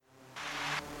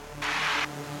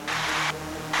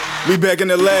We back in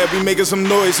the lab, we making some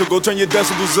noise, so go turn your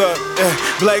decibels up.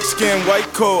 Black skin,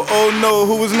 white coat, oh no,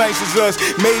 who was nice as us?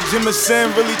 Made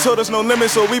Jimison, really told us no limit,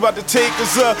 so we about to take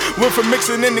us up. Went from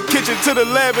mixing in the kitchen to the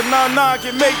lab, and now I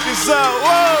can make this up.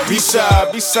 Whoa!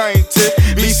 B-side, be scientist,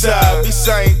 B-side, be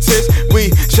scientist.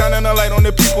 We shining a light on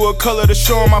the people of color to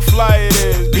show them how fly it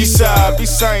is. B-side, be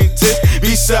scientist,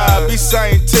 B-side, be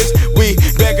scientist. We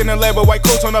back in the lab with white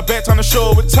coats on our back, trying to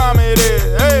show what time it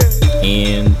is. Hey.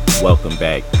 And welcome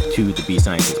back to the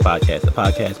B-Scientist Podcast, the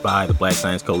podcast by the Black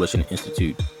Science Coalition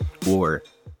Institute, or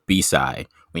B-Side.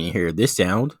 When you hear this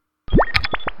sound,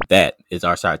 that is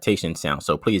our citation sound.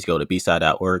 So please go to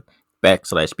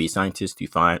bside.org/B-Scientist to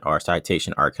find our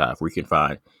citation archive, where you can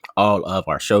find all of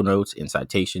our show notes and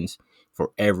citations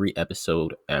for every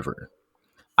episode ever.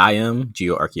 I am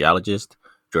geoarchaeologist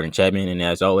Jordan Chapman, and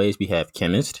as always, we have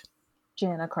chemist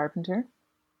Jana Carpenter.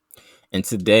 And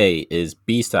today is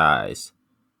B-Side's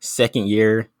second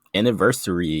year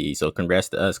anniversary. So congrats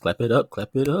to us. Clap it up.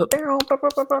 Clap it up. It's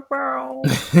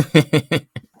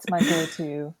my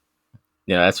go-to.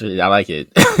 Yeah, I like it.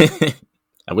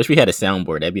 I wish we had a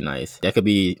soundboard. That'd be nice. That could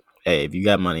be, hey, if you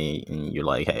got money and you're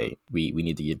like, hey, we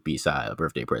need to give B-Side a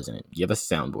birthday present, give us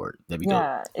a soundboard. That'd be dope.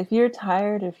 Yeah, if you're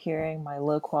tired of hearing my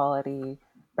low quality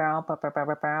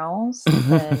bounce,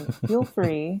 then feel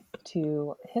free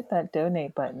to hit that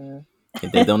donate button.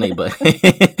 Hit that donate button.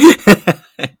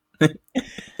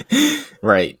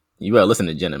 Right. You better listen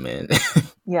to Jenna, man.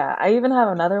 Yeah, I even have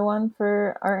another one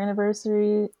for our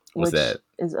anniversary. What's that?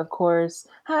 Is, of course,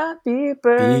 Happy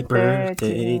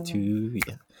Birthday to you.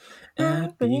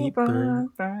 Happy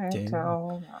birthday.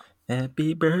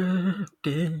 Happy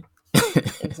birthday.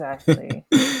 Exactly.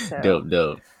 So,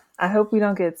 Dope. I hope we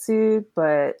don't get sued,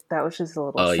 but that was just a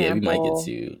little sample. Yeah, we might get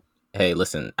sued. Hey,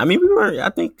 listen. I mean, I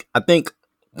think,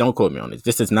 don't quote me on this.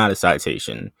 This is not a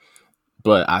citation,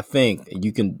 but I think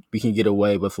we can get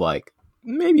away with like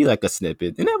maybe like a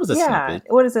snippet, and that was a snippet.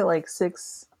 What is it, like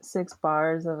six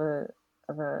bars of a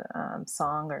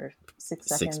song, or 6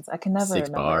 seconds? I can never remember. 6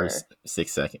 bars,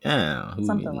 6 seconds,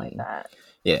 something like that.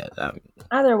 Yeah.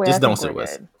 Either way, just I don't think sue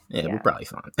us. Yeah, we're probably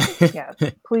fine. Yeah,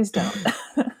 please don't.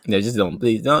 No, just don't.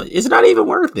 Please don't. It's not even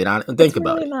worth it. Think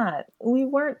about really it. Not. We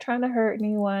weren't trying to hurt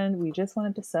anyone. We just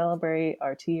wanted to celebrate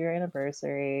our 2-year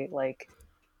anniversary. Like,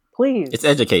 please. It's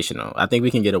educational. I think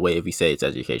we can get away if we say it's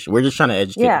education. We're just trying to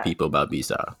educate the people about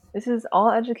B-Side. This is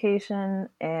all education,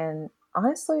 and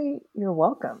honestly, you're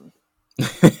welcome.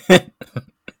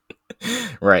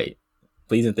 Right.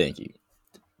 Please and thank you.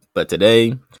 But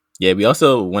today, we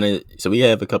also wanted, so we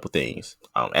have a couple things.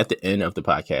 At the end of the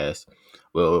podcast,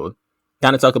 we'll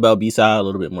kind of talk about B-Side a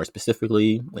little bit more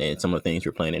specifically and some of the things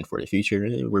we're planning for the future,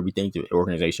 where we think the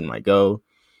organization might go.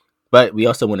 But we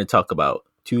also want to talk about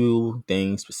 2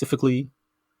 things specifically.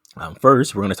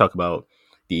 First, we're going to talk about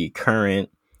the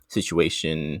current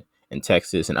situation in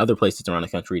Texas and other places around the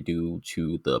country due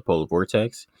to the polar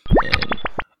vortex and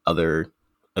other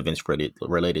events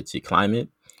related to climate.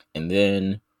 And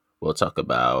then we'll talk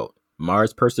about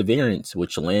Mars Perseverance,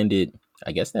 which landed,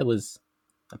 I guess that was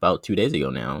about 2 days ago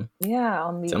now. Yeah,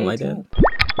 on the something 18th. Like that.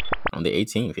 On the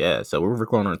 18th, yeah. So we're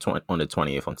recording on the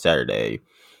 20th on Saturday.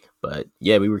 But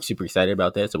yeah, we were super excited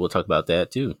about that, so we'll talk about that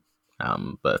too.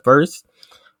 But first,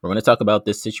 we're going to talk about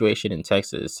this situation in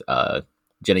Texas.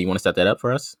 Jenna, you want to set that up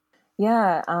for us?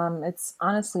 Yeah, it's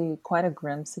honestly quite a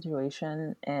grim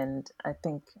situation, and I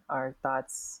think our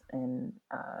thoughts and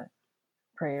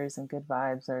prayers and good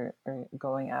vibes are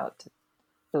going out to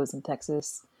those in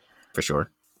Texas. For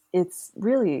sure. It's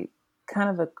really kind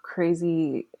of a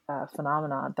crazy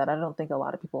phenomenon that I don't think a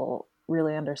lot of people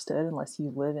really understood unless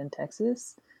you live in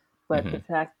Texas. But the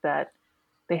fact that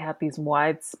they have these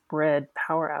widespread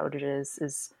power outages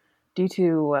is due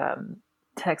to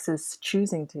Texas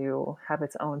choosing to have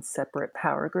its own separate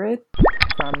power grid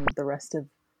from the rest of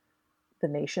the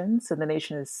nation. So the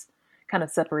nation is kind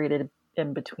of separated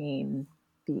in between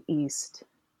the East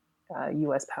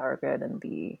U.S. power grid and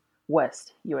the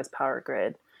West U.S. power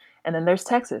grid. And then there's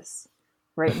Texas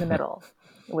right in the middle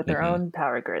with their own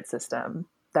power grid system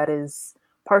that is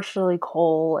partially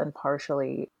coal and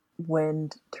partially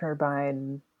wind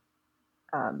turbine,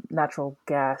 natural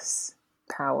gas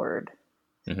powered.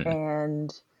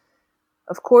 And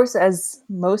of course, as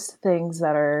most things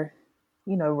that are,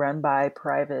 run by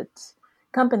private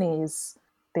companies,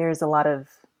 there's a lot of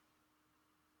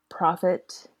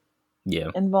profit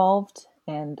involved,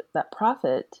 and that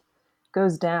profit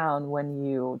goes down when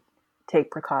you take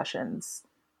precautions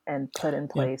and put in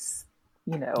place,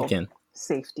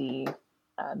 safety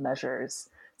measures,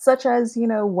 such as,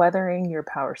 weathering your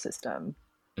power system.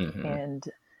 And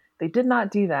they did not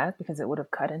do that because it would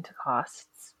have cut into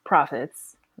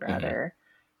profits, rather,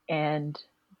 and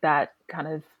that kind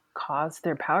of caused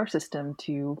their power system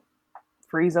to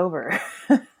freeze over,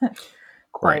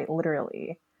 quite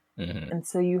literally. And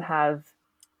so you have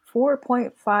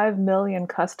 4.5 million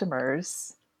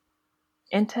customers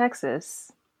in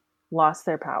Texas lost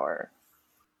their power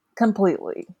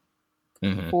completely.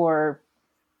 For,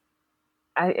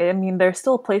 I mean, there's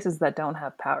still places that don't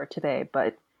have power today,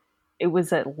 but it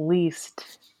was at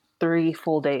least 3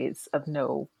 full days of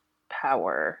no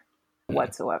power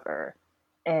whatsoever.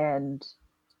 And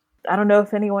I don't know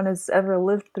if anyone has ever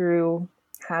lived through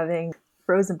having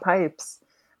frozen pipes,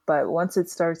 but once it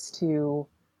starts to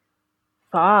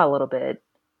thaw a little bit,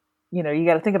 you know, you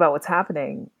got to think about what's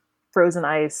happening. Frozen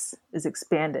ice is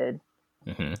expanded.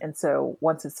 And so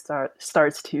once it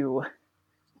starts to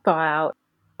thaw out,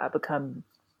 become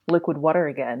liquid water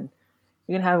again,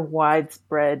 you can have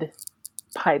widespread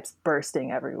pipes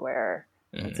bursting everywhere.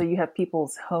 And so you have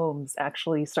people's homes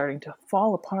actually starting to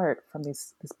fall apart from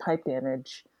this pipe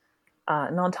damage.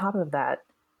 And on top of that,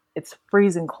 it's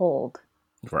freezing cold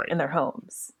in their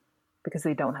homes because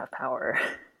they don't have power.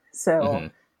 So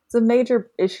it's a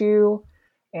major issue,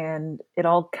 and it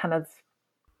all kind of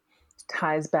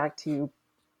ties back to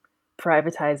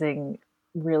privatizing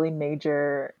really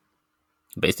major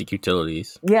basic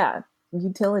utilities. Yeah,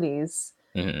 utilities.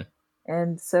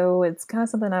 And so it's kind of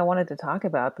something I wanted to talk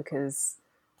about because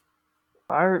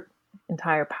our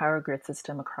entire power grid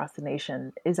system across the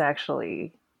nation is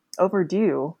actually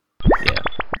overdue. Yeah.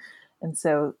 And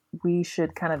so we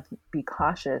should kind of be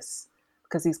cautious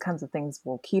because these kinds of things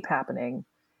will keep happening.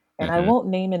 And I won't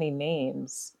name any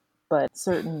names, but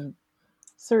certain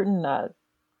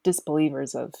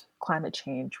disbelievers of climate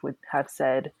change would have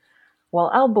said, well,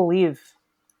 I'll believe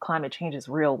climate change is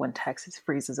real when Texas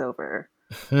freezes over.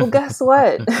 Well, guess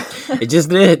what? It just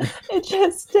did. It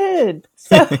just did.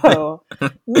 So,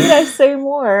 need I say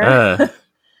more?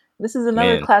 This is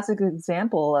another classic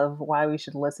example of why we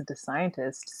should listen to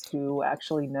scientists who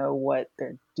actually know what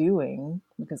they're doing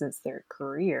because it's their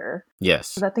career. Yes.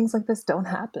 So that things like this don't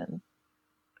happen.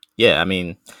 Yeah, I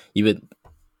mean,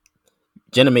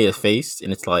 Jenna made a face,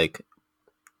 and it's like,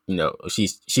 you know,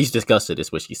 she's disgusted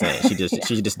is what she's saying. She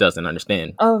just doesn't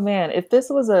understand. Oh man, if this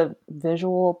was a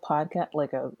visual podcast,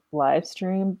 like a live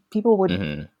stream, people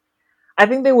would I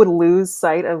think they would lose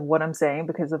sight of what I'm saying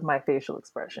because of my facial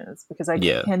expressions, because I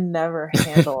can never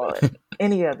handle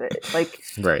any of it. Like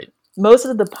most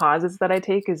of the pauses that I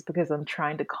take is because I'm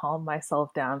trying to calm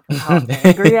myself down from how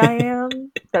angry I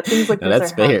am that things like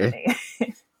this are happening.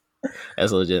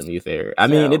 That's legitimately fair. I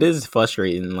mean, it is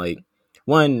frustrating. Like,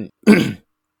 one,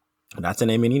 not to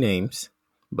name any names,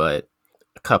 but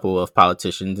a couple of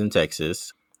politicians in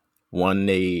Texas,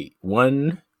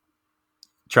 one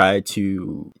tried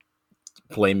to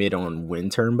blame it on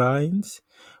wind turbines,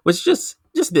 which just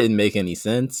didn't make any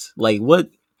sense. Like, what?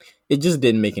 It just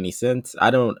didn't make any sense.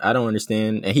 I don't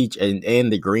understand.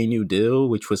 And the Green New Deal,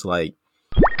 which was like,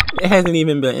 it hasn't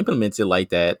even been implemented like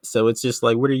that. So it's just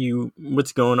like,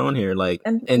 what's going on here? Like,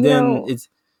 and then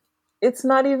it's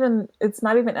not even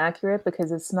accurate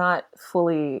because it's not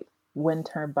fully wind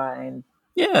turbine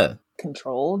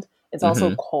controlled. It's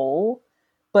also coal.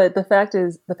 But the fact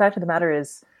of the matter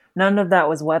is, none of that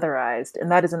was weatherized,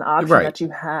 and that is an option that you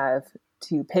have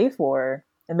to pay for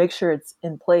and make sure it's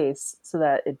in place so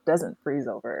that it doesn't freeze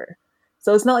over.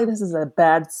 So it's not like this is a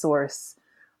bad source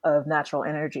of natural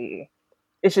energy.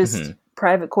 It's just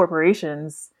private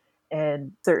corporations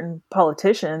and certain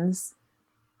politicians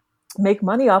make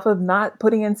money off of not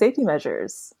putting in safety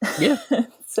measures. Yeah.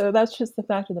 So that's just the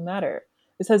fact of the matter.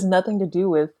 This has nothing to do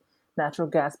with natural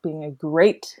gas being a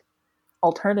great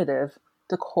alternative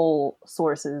to coal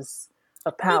sources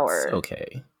of power. It's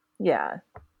okay. Yeah.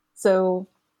 So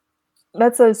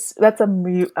that's a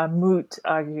moot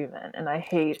argument, and I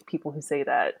hate people who say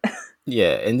that.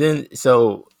 Yeah, and then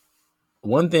so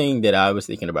one thing that I was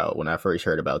thinking about when I first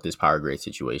heard about this power grid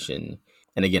situation,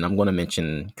 and again, I'm going to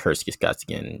mention Kirsty Scott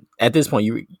again. At this point,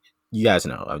 you guys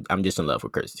know I'm just in love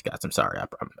with Kirsty Scott. I'm sorry,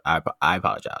 I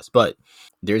apologize, but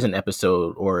there's an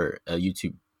episode or a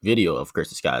YouTube video of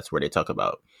Kirsty Scott's where they talk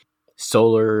about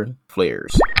solar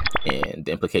flares and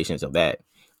the implications of that.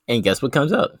 And guess what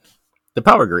comes up? The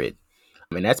power grid.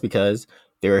 I mean, that's because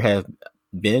there have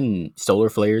been solar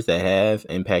flares that have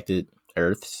impacted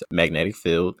Earth's magnetic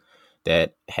field,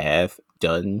 that have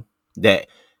done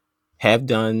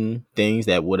things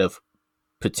that would have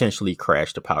potentially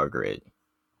crashed the power grid.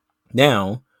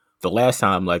 Now, the last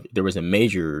time like there was a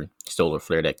major solar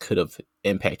flare that could have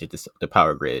impacted the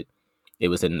power grid, it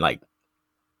was in like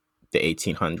the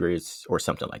 1800s or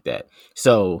something like that.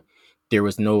 So there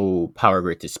was no power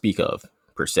grid to speak of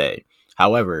per se.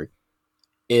 However,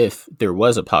 if there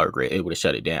was a power grid, it would have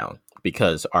shut it down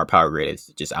because our power grid is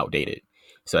just outdated.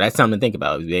 So that's something to think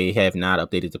about. They have not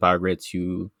updated the power grid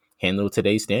to handle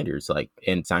today's standards. Like,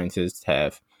 and scientists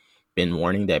have been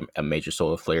warning that a major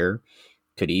solar flare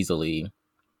could easily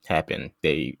happen.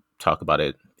 They talk about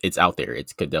it. It's out there.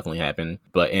 It could definitely happen.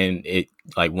 But and it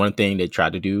like one thing they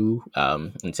tried to do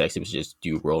in Texas was just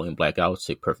do rolling blackouts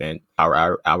to prevent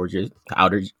our outages.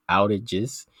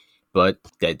 But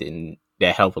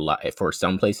that helped a lot for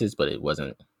some places, but it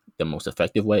wasn't the most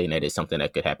effective way. And that is something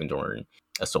that could happen during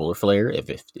a solar flare. If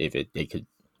they could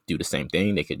do the same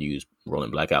thing, they could use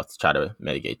rolling blackouts to try to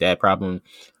mitigate that problem.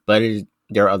 But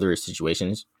there are other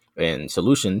situations and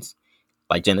solutions.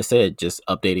 Like Jenna said, just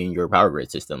updating your power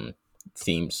grid system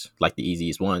seems like the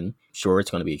easiest one. Sure, it's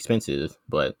going to be expensive,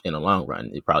 but in the long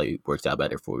run, it probably works out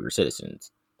better for your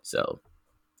citizens. So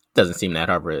it doesn't seem that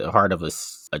hard of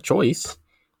a choice,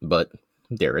 but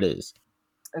there it is.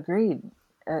 Agreed.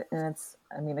 And it's,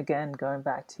 I mean, again, going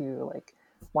back to like,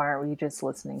 why aren't we just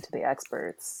listening to the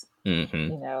experts?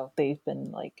 Mm-hmm. You know, they've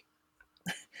been like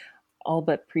all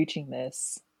but preaching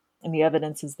this, and the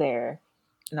evidence is there,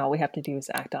 and all we have to do is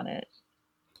act on it.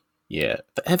 Yeah,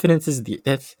 the evidence is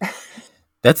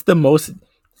that's the most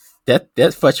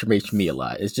that frustrates me a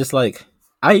lot. It's just like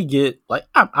I get like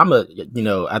I'm a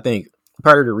I think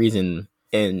part of the reason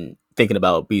in thinking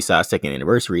about B-Side's second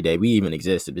anniversary day we even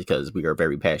existed because we are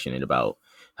very passionate about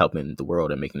helping the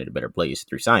world and making it a better place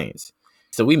through science.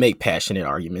 So we make passionate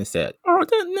arguments that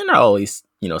they're not always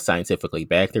scientifically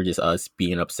backed. They're just us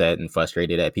being upset and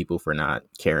frustrated at people for not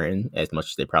caring as much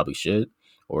as they probably should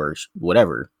or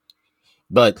whatever.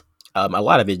 But a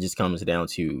lot of it just comes down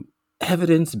to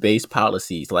evidence-based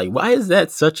policies. Like, why is that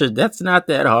that's not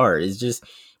that hard. It's just,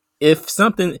 if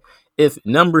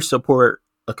numbers support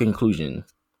a conclusion,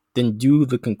 then do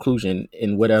the conclusion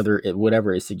in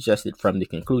whatever is suggested from the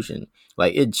conclusion.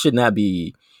 Like, it should not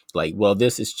be like, well,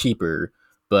 this is cheaper,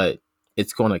 but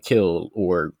it's going to kill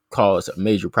or cause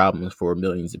major problems for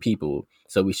millions of people.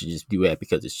 So we should just do that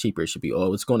because it's cheaper. It should be,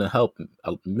 it's going to help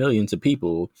millions of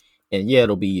people. And yeah,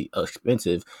 it'll be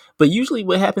expensive. But usually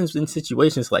what happens in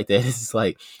situations like that is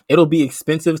like, it'll be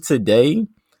expensive today,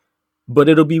 but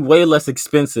it'll be way less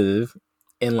expensive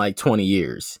in like 20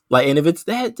 years. Like, and if it's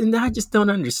that, then I just don't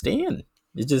understand.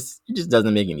 It just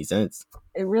doesn't make any sense.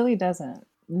 It really doesn't.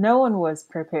 No one was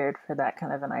prepared for that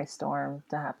kind of an ice storm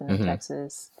to happen in Mm-hmm.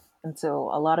 Texas. And so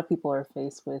a lot of people are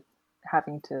faced with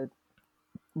having to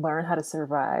learn how to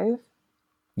survive.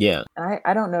 Yeah. And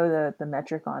I don't know the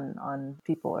metric on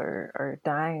people are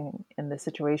dying in this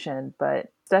situation, but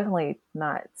it's definitely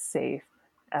not safe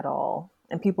at all.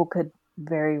 And people could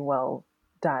very well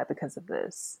die because of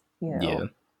this, Yeah.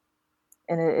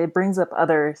 And it brings up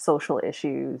other social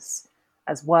issues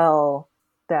as well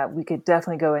that we could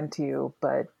definitely go into,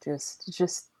 but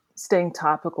just staying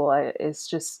topical,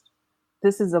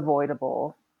 this is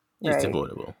avoidable. Right? It's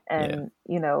avoidable. And,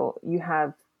 you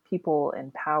have people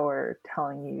in power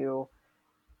telling you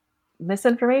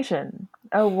misinformation.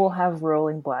 Oh, we'll have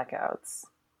rolling blackouts,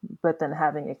 but then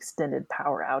having extended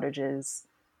power outages.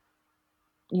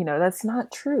 That's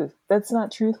not truth. That's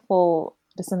not truthful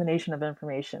dissemination of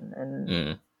information.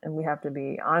 And we have to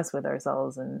be honest with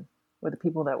ourselves and with the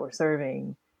people that we're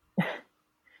serving.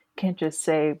 Can't just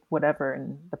say whatever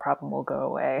and the problem will go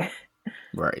away.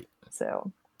 Right.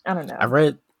 So I don't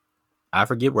know. I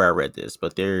forget where I read this,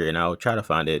 but and I'll try to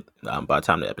find it by the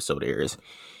time the episode airs.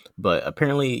 But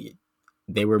apparently,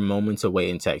 they were moments away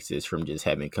in Texas from just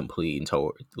having complete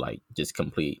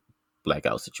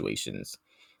blackout situations,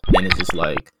 and it's just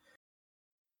like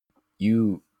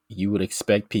you would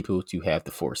expect people to have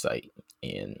the foresight,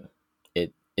 and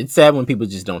it's sad when people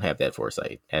just don't have that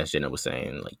foresight. As Jenna was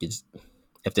saying, like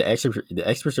if the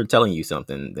experts are telling you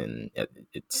something, then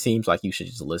it seems like you should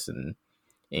just listen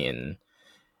and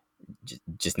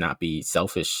just not be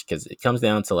selfish, because it comes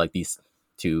down to like these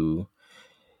two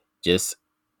just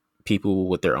people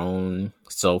with their own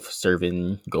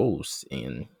self-serving goals,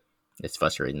 and it's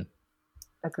frustrating.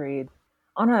 Agreed.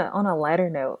 On a lighter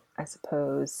note, I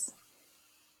suppose,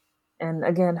 and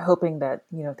again, hoping that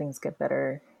things get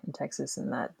better in Texas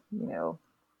and that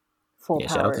full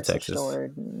power is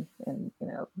restored and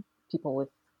people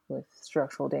with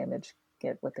structural damage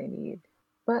get what they need.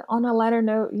 But on a lighter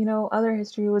note, other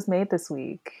history was made this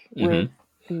week with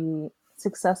the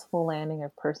successful landing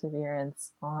of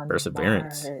Perseverance on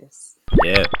Mars.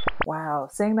 Yeah. Wow.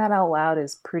 Saying that out loud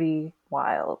is pretty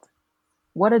wild.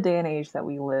 What a day and age that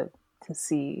we live to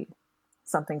see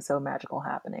something so magical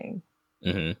happening.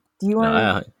 Mm-hmm. Do you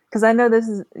want to... Because I know this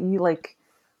is...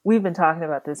 we've been talking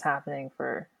about this happening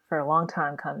for a long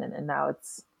time coming, and now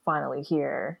it's finally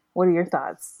here. What are your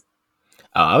thoughts?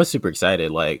 I was super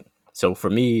excited. Like, so for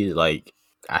me, like,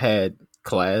 I had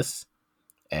class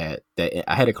I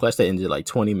had a class that ended like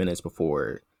 20 minutes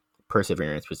before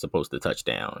Perseverance was supposed to touch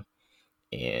down,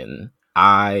 and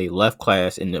I left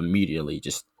class and immediately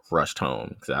just rushed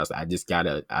home because I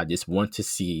just want to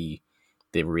see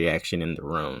the reaction in the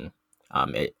room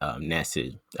at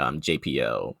NASA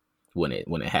JPL when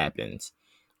it happens,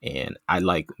 and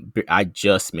I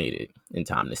just made it in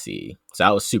time to see, so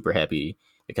I was super happy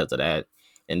because of that.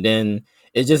 And then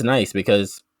it's just nice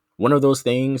because one of those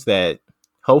things that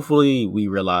hopefully we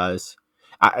realize.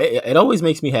 It always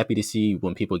makes me happy to see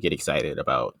when people get excited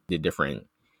about the different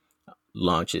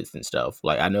launches and stuff.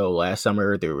 Like, I know last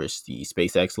summer there was the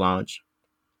SpaceX launch,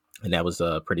 and that was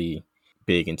a pretty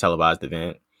big and televised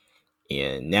event.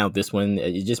 And now this one,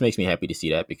 it just makes me happy to see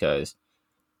that, because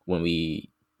when we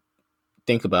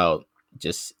think about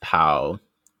just how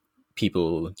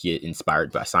people get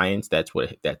inspired by science,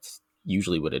 that's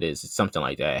usually what it is. It's something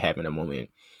like that, having a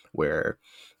moment where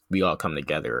we all come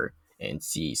together and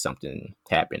see something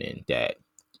happening that,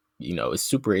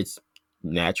 it's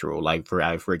natural. Like,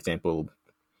 for example,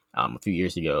 a few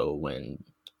years ago when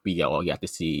we all got to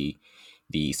see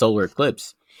the solar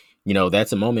eclipse,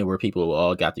 that's a moment where people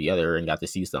all got together and got to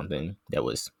see something that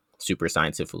was super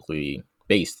scientifically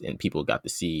based, and people got to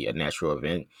see a natural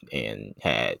event and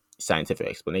had scientific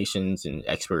explanations and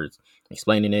experts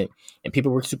explaining it, and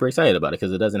people were super excited about it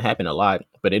because it doesn't happen a lot,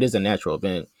 but it is a natural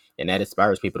event, and that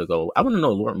inspires people to go, I want to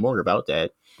know more about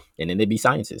that, and then they'd be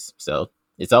scientists. So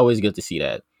it's always good to see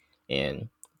that, and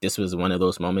this was one of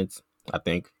those moments, I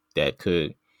think, that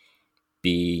could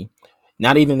be,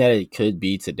 not even that it could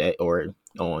be today or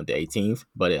on the 18th,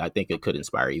 but I think it could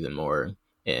inspire even more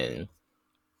in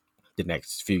the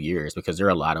next few years, because there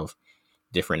are a lot of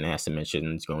different NASA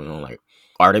missions going on. Like,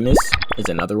 Artemis is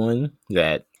another one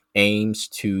that aims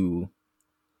to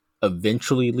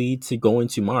eventually lead to going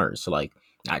to Mars. So, like,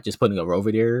 not just putting a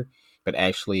rover there, but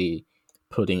actually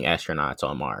putting astronauts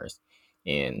on Mars.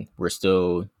 And we're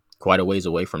still quite a ways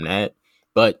away from that,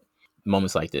 but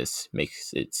moments like this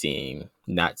makes it seem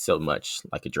not so much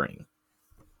like a dream.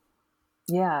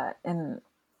 Yeah, and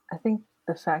I think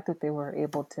the fact that they were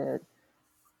able to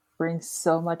bring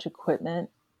so much equipment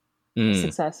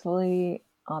successfully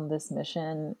on this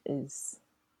mission is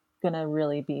going to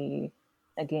really be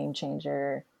a game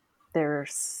changer. There are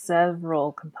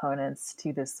several components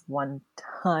to this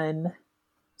 1-ton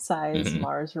size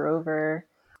Mars rover.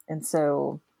 And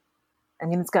so, I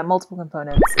mean, it's got multiple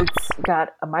components. It's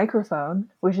got a microphone,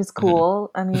 which is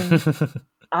cool. I mean,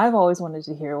 I've always wanted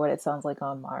to hear what it sounds like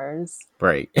on Mars.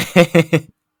 Right.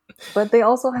 But they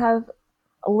also have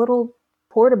a little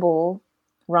portable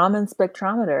Raman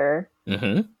spectrometer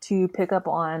to pick up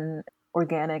on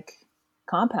organic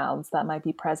compounds that might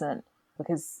be present,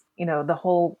 because, the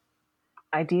whole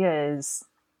idea is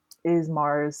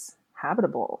Mars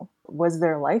habitable? Was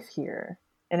there life here?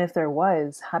 And if there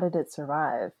was, how did it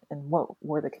survive? And what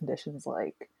were the conditions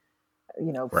like,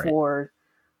 Right. 4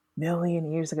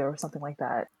 million years ago or something like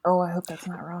that? Oh, I hope that's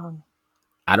not wrong.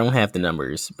 I don't have the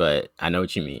numbers, but I know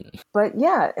what you mean. But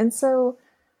yeah, and so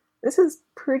this is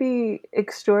pretty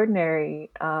extraordinary,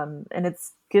 and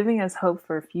it's giving us hope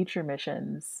for future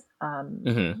missions.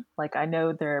 Like, I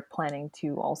know they're planning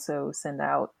to also send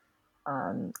out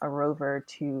a rover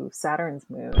to Saturn's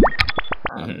moon,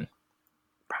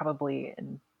 probably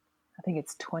in, I think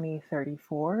it's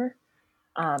 2034.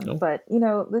 But,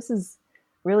 this is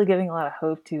really giving a lot of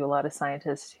hope to a lot of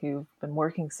scientists who've been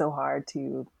working so hard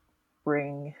to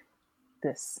bring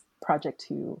this project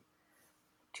to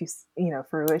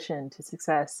fruition, to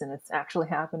success, and it's actually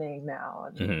happening now.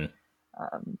 And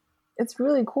it's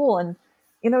really cool. And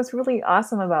it's really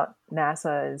awesome about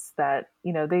NASA is that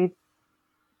they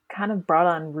kind of brought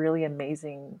on really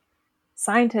amazing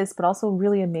scientists, but also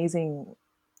really amazing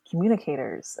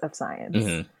communicators of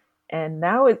science. And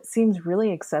now it seems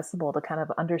really accessible to kind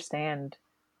of understand,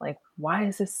 like, why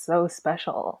is this so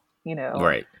special,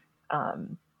 Right.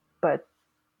 But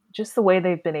just the way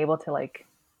they've been able to, like,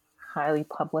 highly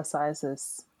publicize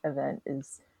this event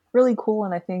is really cool.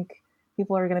 And I think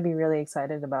people are going to be really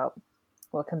excited about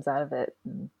what comes out of it.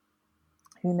 And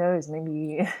who knows,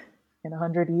 maybe in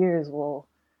 100 years we'll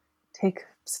take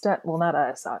well, not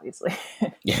us, obviously,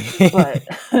 but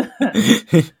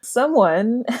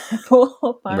someone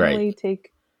will finally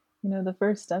take, the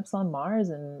first steps on Mars,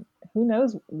 and who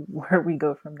knows where we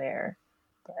go from there.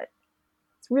 But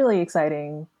it's really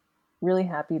exciting. Really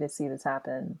happy to see this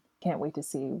happen. Can't wait to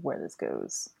see where this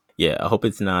goes. Yeah, I hope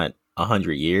it's not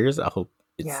 100 years. I hope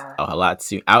it's a lot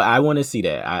soon. I want to see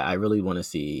that. I really want to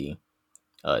see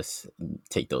us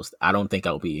take those. I don't think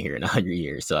I'll be here in 100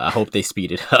 years, so I hope they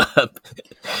speed it up.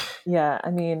 Yeah,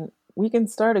 I mean, we can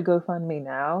start a GoFundMe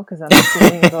now because I'm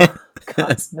assuming it'll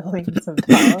cost millions of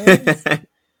dollars.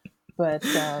 But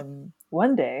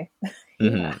one day, yeah.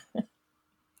 Mm-hmm.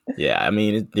 Yeah, I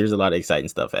mean, there's a lot of exciting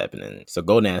stuff happening. So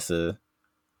go NASA.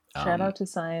 Shout out to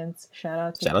science. Shout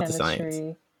out to Shout out to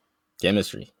science.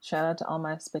 Chemistry. Shout out to all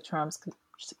my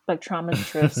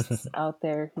spectrometrists out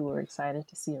there who were excited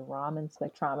to see a Raman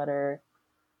spectrometer.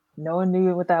 No one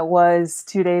knew what that was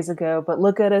 2 days ago, but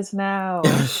look at us now.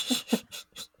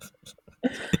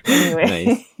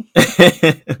 Anyway.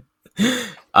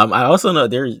 I also know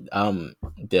there's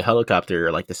the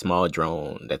helicopter, like the small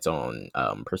drone that's on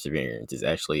Perseverance, is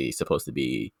actually supposed to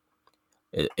be.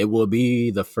 It will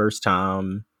be the first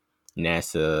time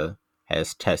NASA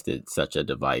has tested such a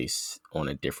device on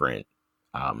a different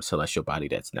celestial body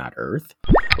that's not Earth,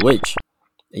 which,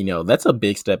 you know, that's a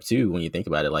big step too when you think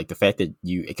about it. Like the fact that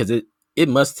because it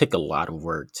must take a lot of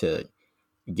work to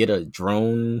get a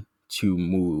drone to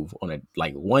move on a,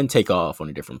 like, one, take off on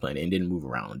a different planet and then move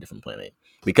around on a different planet,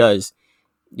 because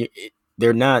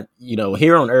they're not, you know,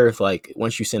 here on Earth, like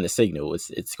once you send a signal,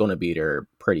 it's going to be there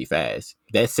pretty fast.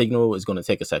 That signal is going to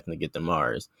take a second to get to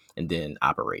Mars and then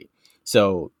operate.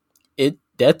 So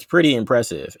that's pretty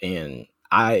impressive, and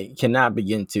I cannot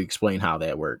begin to explain how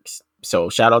that works. So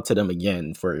shout out to them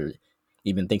again for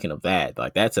even thinking of that.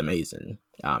 Like, that's amazing.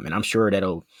 And I'm sure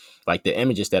that'll, like, the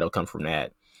images that'll come from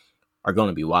that are going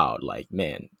to be wild. Like,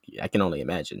 man, I can only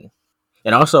imagine.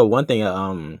 And also, one thing,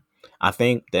 I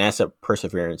think the NASA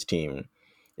Perseverance team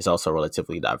is also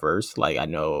relatively diverse. Like,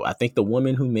 I think the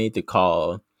woman who made the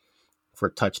call for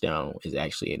touchdown is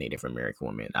actually a Native American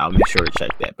woman. I'll make sure to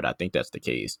check that, but I think that's the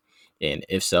case. And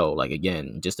if so, like,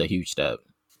 again, just a huge step.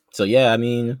 So yeah, I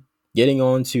mean, getting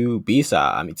on to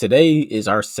BSI. I mean, today is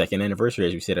our second anniversary,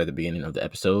 as we said at the beginning of the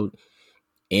episode,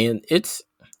 and it's,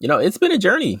 you know, it's been a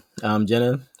journey,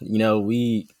 Jenna. You know,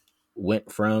 we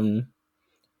went from,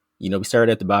 you know, we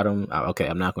started at the bottom. Okay,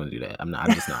 I'm not going to do that. I'm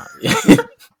just not.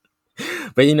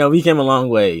 But, you know, we came a long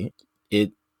way.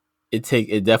 It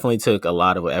definitely took a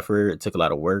lot of effort. It took a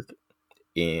lot of work,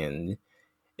 and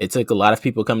it took a lot of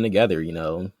people coming together. You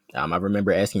know, I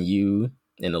remember asking you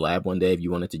in the lab one day if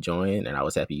you wanted to join, and I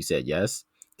was happy you said yes,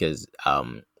 because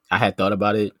I had thought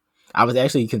about it. I was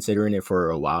actually considering it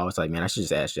for a while. It's like, man, I should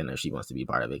just ask Jenna if she wants to be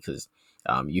part of it, because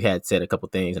you had said a couple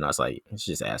things, and I was like, I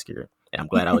should just ask her. And I'm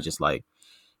glad I was just like,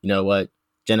 you know what,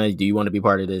 Jenna, do you want to be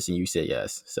part of this? And you said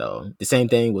yes. So the same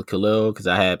thing with Khalil, because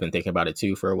I had been thinking about it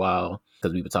too for a while,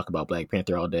 because we would talk about Black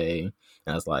Panther all day. And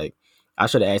I was like, I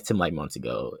should have asked him like months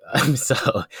ago.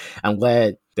 So I'm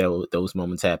glad that those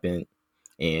moments happened.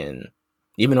 And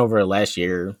even over the last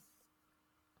year,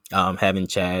 having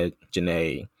Chad,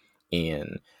 Janae,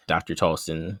 and Dr.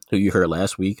 Tolson, who you heard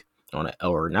last week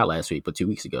or not last week, but 2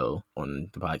 weeks ago on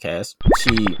the podcast,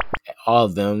 all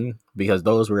of them, because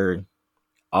those were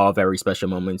all very special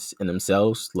moments in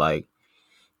themselves. Like,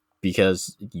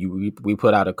 because we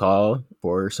put out a call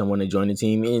for someone to join the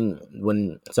team, and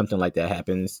when something like that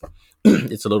happens,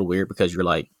 it's a little weird, because you're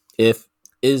like, is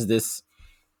this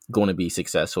going to be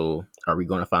successful? Are we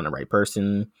going to find the right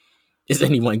person? Is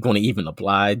anyone going to even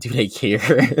apply? Do they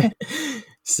care?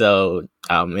 So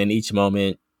in each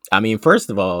moment, I mean, first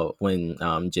of all, when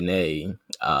Janae,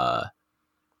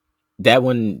 that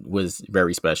one was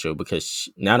very special, because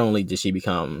not only did she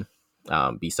become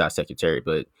BSI secretary,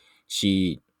 but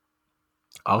she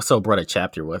also brought a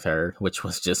chapter with her, which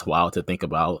was just wild to think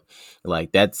about.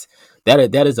 Like, that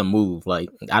is a move. Like,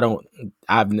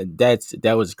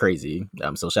 that was crazy.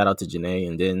 So shout out to Janae.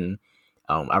 And then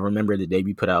I remember the day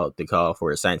we put out the call for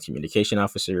a science communication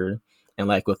officer, and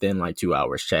like within like 2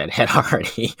 hours, Chad had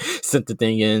already sent the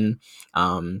thing in.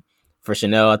 For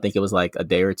Chanel, I think it was like a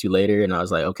day or two later, and I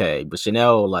was like, okay. But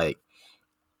Chanel, like,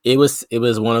 it was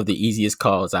one of the easiest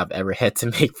calls I've ever had to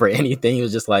make for anything. It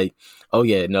was just like, oh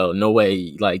yeah, no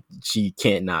way, like, she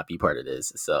can't not be part of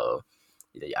this. So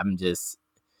I'm just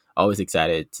always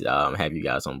excited to have you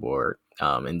guys on board.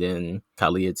 And then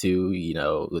Kalia too, you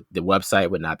know, the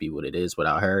website would not be what it is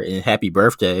without her. And happy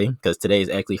birthday, because today is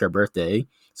actually her birthday.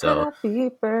 So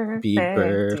happy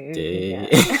birthday.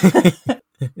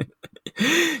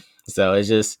 So it's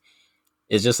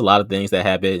just a lot of things that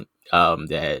happen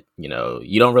that, you know,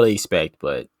 you don't really expect,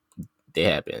 but they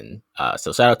happen.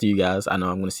 So shout out to you guys. I know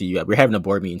I'm going to see you. We're having a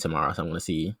board meeting tomorrow, so I'm going to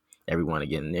see everyone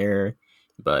again there.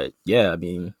 But yeah, I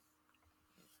mean,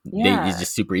 it's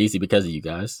just super easy because of you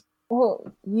guys.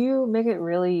 Well, you make it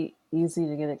really easy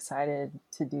to get excited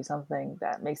to do something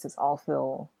that makes us all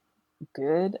feel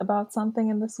good about something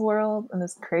in this world, in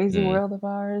this crazy world of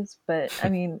ours. But I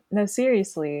mean, no,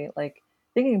 seriously, like,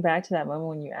 thinking back to that moment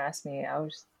when you asked me,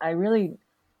 I really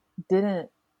didn't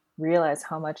realize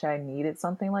how much I needed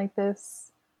something like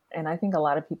this. And I think a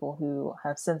lot of people who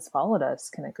have since followed us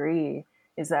can agree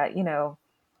is that,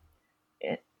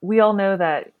 we all know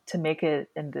that to make it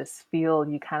in this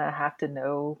field, you kind of have to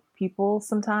know people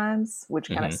sometimes, which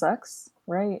kind of Hmm. sucks,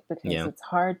 right? Because Yeah. it's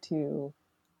hard to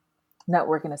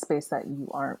network in a space that you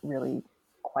aren't really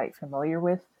quite familiar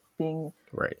with, being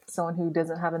Right. someone who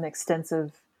doesn't have an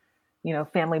extensive,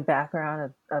 family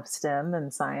background of STEM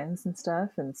and science and stuff.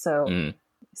 And Mm.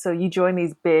 so you join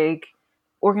these big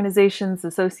organizations,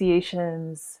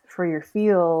 associations for your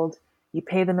field, you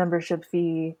pay the membership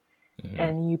fee, Hmm.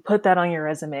 and you put that on your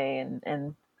resume,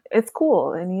 and it's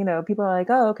cool. And people are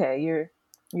like, oh, okay,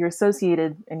 you're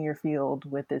associated in your field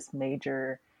with this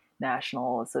major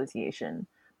national association,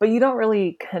 but you don't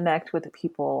really connect with the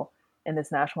people in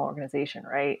this national organization,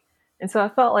 right? And so I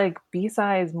felt like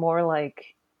BSI is more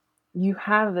like you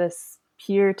have this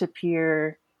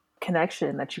peer-to-peer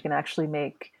connection that you can actually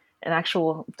make an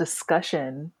actual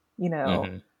discussion,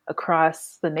 Hmm.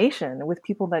 across the nation with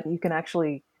people that you can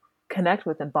actually connect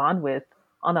with and bond with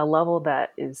on a level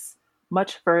that is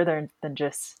much further than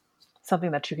just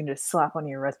something that you can just slap on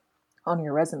on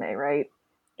your resume, right?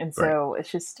 And Right. so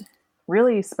it's just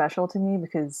really special to me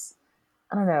because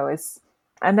I don't know, it's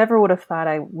I never would have thought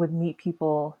I would meet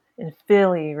people in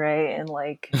Philly, right? And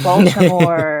like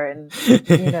Baltimore and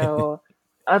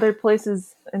other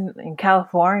places in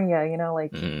California,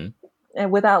 like, Hmm.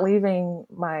 and without leaving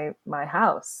my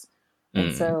house.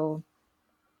 And Hmm. so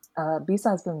BISA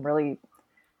has been really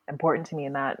important to me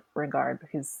in that regard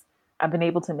because I've been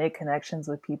able to make connections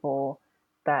with people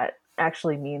that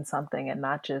actually mean something and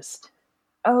not just,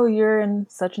 oh, you're in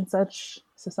such and such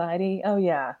society. Oh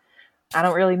yeah, I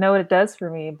don't really know what it does for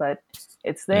me, but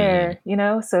it's Hmm. there,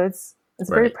 So it's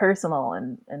very Right. personal,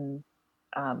 and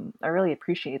I really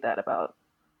appreciate that about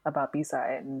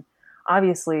B-side. And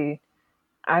obviously,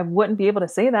 I wouldn't be able to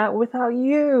say that without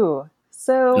you.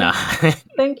 Nah. So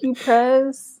thank you,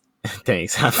 Prez.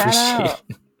 Thanks. I Shout appreciate out.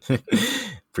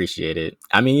 it. Appreciate it.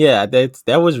 I mean, yeah,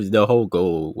 that was the whole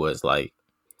goal. Was like,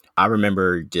 I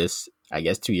remember just, I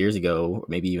guess, 2 years ago,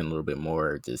 maybe even a little bit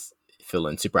more, just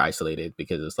feeling super isolated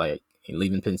because it's like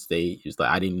leaving Penn State. It was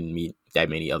like I didn't meet that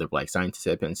many other Black scientists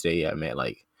at Penn State. I met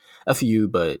like a few,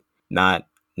 but not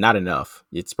not enough.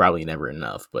 It's probably never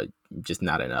enough, but just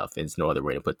not enough. There's no other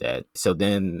way to put that. So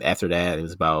then after that, it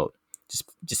was about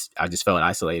just I just felt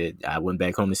isolated. I went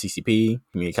back home to CCP,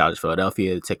 Community College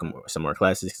Philadelphia, to take some more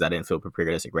classes because I didn't feel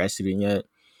prepared as a grad student yet,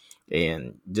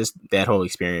 and just that whole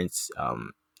experience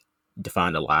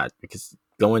defined a lot because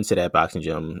going to that boxing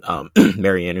gym,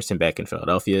 Mary Anderson back in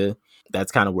Philadelphia,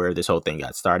 that's kind of where this whole thing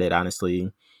got started.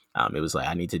 Honestly, it was like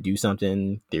I need to do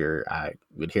something. There, I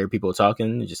would hear people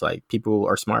talking, just like people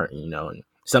are smart, and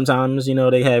sometimes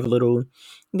they have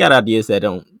got ideas that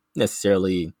don't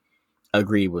necessarily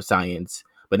agree with science.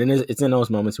 But then it's in those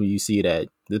moments when you see that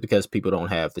just because people don't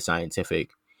have the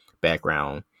scientific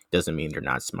background doesn't mean they're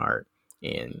not smart,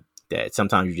 and that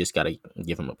sometimes you just got to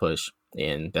give them a push.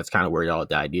 And that's kind of where all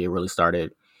the idea really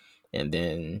started. And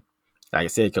then, like I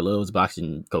said, Khalil was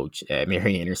boxing coach at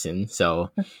Mary Anderson,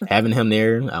 so having him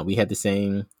there, we had the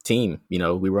same team. We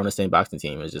were on the same boxing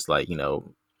team. It was just like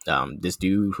this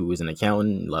dude who is an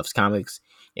accountant, loves comics,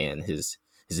 and his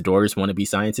daughters want to be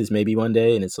scientists maybe one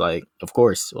day. And it's like, of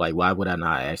course, like why would I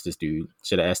not ask this dude?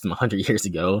 Should have asked him 100 years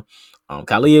ago.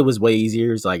 Kalia was way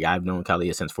easier. It's like I've known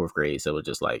Kalia since fourth grade, so it was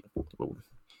just like, well,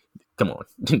 come on,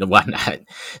 why not?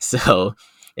 So,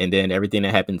 and then everything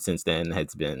that happened since then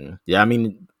has been, yeah, I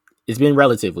mean, it's been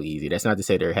relatively easy. That's not to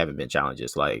say there haven't been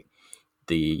challenges. Like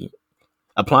the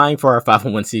applying for our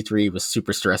 501c3 was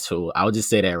super stressful. I'll just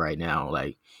say that right now.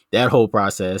 Like that whole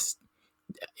process,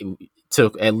 it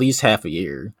took at least half a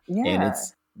year, and Yeah.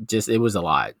 it was a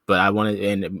lot. But I wanted,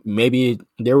 and maybe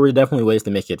there were definitely ways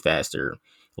to make it faster.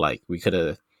 Like we could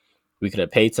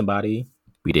have paid somebody.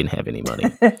 We didn't have any money.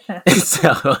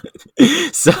 so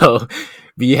so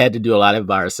we had to do a lot of it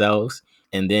by ourselves,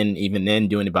 and then even then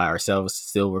doing it by ourselves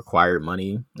still required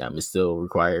money. It still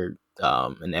required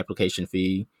an application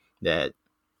fee that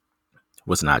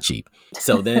was not cheap.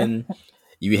 So then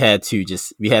we had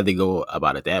to go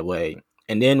about it that way.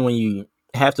 And then when you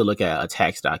have to look at a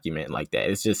tax document like that,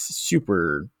 it's just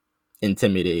super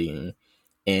intimidating,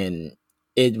 and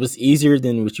it was easier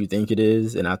than what you think it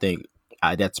is. And I think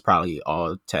that's probably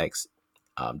all tax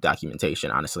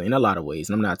documentation, honestly, in a lot of ways.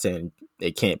 And I'm not saying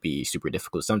it can't be super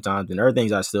difficult sometimes. And there are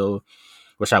things I still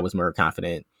wish I was more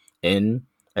confident in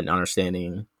and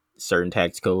understanding certain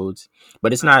tax codes,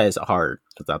 but it's not as hard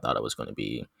as I thought it was going to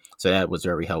be. So that was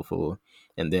very helpful.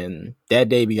 And then that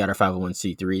day we got our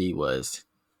 501c3 was,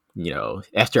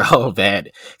 after all of that,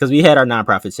 because we had our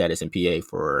nonprofit status in PA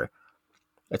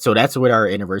so that's what our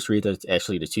anniversary is. That's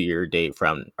actually the 2-year date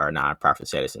from our nonprofit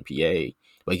status in PA.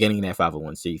 But getting that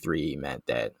 501c3 meant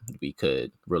that we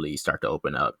could really start to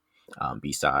open up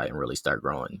B-Side and really start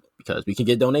growing, because we can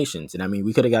get donations. And I mean,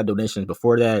 we could have got donations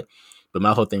before that, but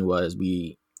my whole thing was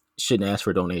we shouldn't ask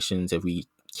for donations if we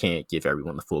can't give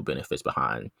everyone the full benefits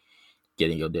behind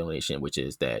getting your donation, which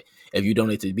is that if you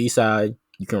donate to the B-Side,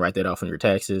 you can write that off on your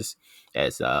taxes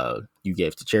as you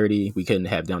gave to charity. We couldn't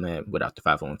have done that without the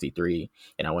 501c3,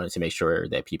 and I wanted to make sure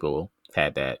that people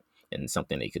had that and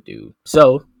something they could do.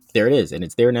 So there it is, and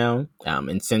it's there now.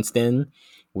 And since then,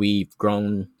 we've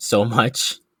grown so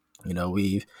much.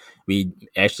 We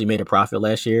actually made a profit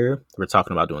last year. We're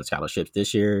talking about doing scholarships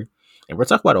this year, and we're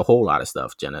talking about a whole lot of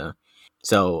stuff, Jenna.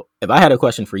 So if I had a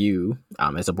question for you,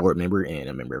 as a board member and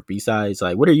a member of B-Sides,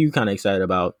 like, what are you kind of excited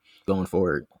about going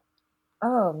forward?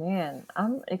 Oh man,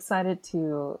 I'm excited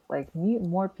to like meet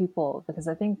more people, because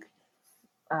I think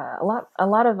a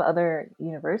lot of other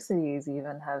universities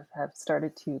even have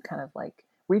started to kind of like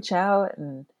reach out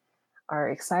and are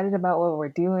excited about what we're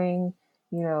doing.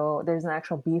 There's an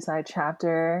actual B-Side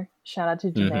chapter. Shout out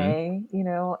to Janae,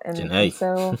 and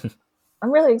so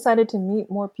I'm really excited to meet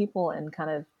more people and kind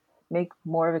of make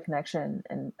more of a connection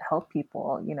and help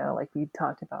people. Like we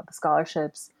talked about the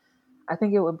scholarships. I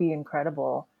think it would be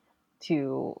incredible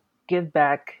to give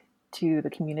back to the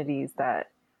communities that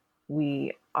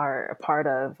we are a part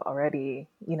of already.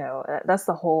 That's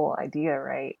the whole idea,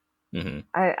 right?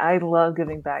 I love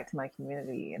giving back to my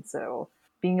community, and so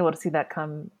being able to see that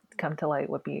come to light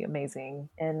would be amazing.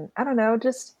 And I don't know,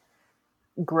 just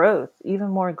growth, even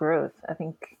more growth. I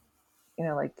think,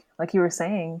 like you were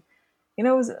saying, it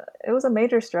was a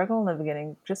major struggle in the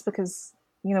beginning, just because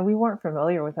we weren't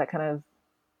familiar with that kind of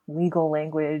legal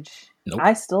language. Nope.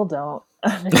 I still don't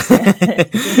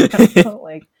understand.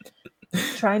 Like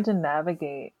trying to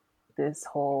navigate this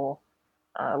whole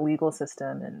legal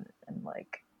system and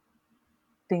like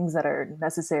things that are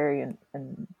necessary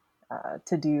and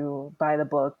to do by the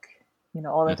book,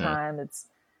 all the time. It's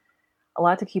a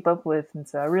lot to keep up with, and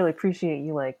so I really appreciate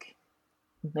you like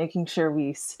making sure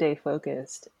we stay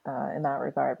focused in that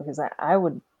regard, because I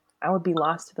would be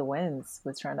lost to the winds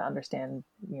with trying to understand,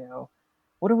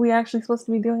 what are we actually supposed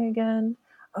to be doing again?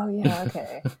 Oh yeah,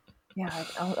 okay. Yeah,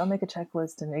 I'll make a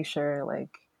checklist to make sure,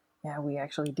 like, yeah, we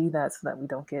actually do that so that we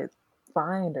don't get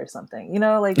fined or something.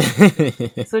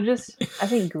 So just I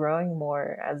think growing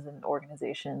more as an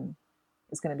organization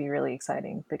is going to be really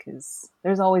exciting, because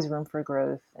there's always room for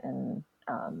growth, and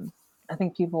I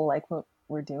think people like what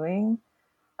we're doing.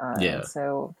 Yeah.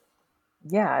 So,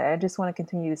 yeah, I just want to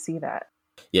continue to see that.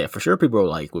 Yeah, for sure. People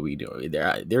like what we do.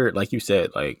 They're like you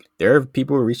said, like there are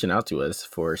people reaching out to us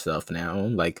for stuff now,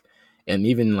 like, and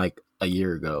even like a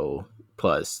year ago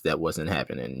plus that wasn't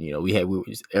happening.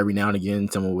 Every now and again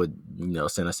someone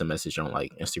would send us a message on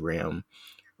like Instagram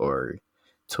or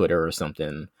Twitter or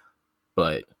something,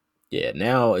 but yeah,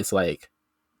 now it's like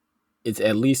it's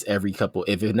at least every couple,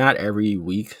 if it's not every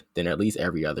week, then at least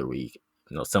every other week.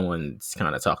 Someone's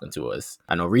kind of talking to us.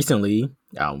 I know recently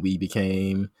we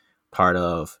became part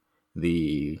of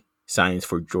the Science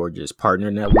for Georgia's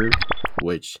partner network,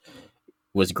 which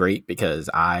was great because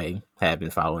I have been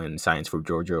following Science for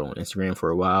Georgia on Instagram for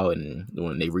a while, and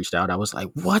when they reached out, I was like,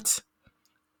 "What?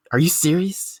 Are you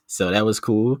serious?" So that was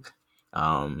cool.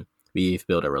 We've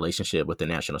built a relationship with the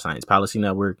National Science Policy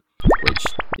Network, which,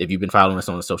 if you've been following us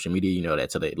on social media, you know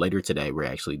that later today we're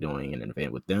actually doing an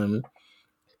event with them.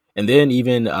 And then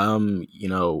even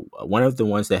one of the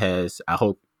ones that has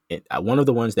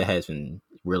been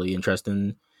really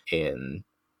interesting, and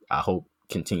I hope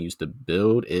continues to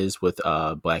build, is with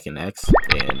Black and X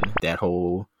and that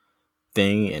whole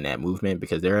thing and that movement,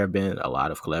 because there have been a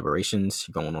lot of collaborations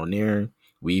going on there.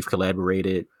 We've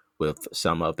collaborated with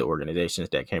some of the organizations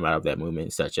that came out of that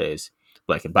movement, such as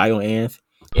Black and Bioanth.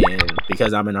 And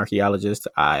because I'm an archaeologist,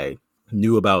 I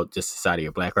knew about the Society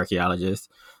of Black Archaeologists.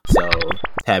 So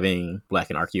having Black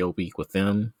and Archaeo Week with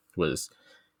them was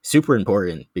super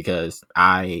important, because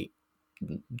I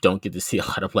don't get to see a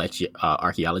lot of Black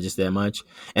archaeologists that much.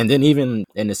 And then even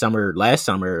in the last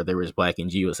summer, there was Black in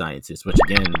Geosciences, which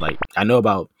again, like, I know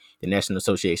about the National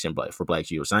Association for Black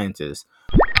Geoscientists,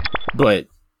 but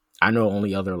I know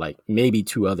only other, like, maybe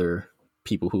 2 other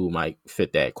people who might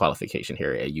fit that qualification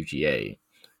here at UGA.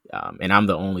 And I'm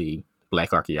the only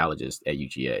Black archaeologist at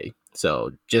UGA.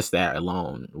 So just that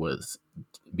alone was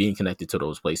being connected to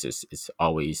those places is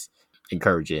always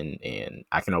encouraging, and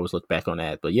I can always look back on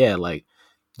that. But yeah, like,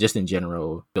 just in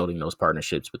general, building those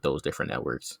partnerships with those different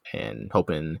networks and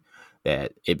hoping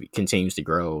that it continues to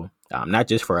grow, not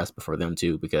just for us, but for them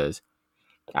too, because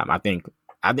I think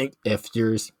if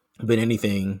there's been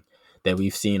anything that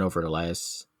we've seen over the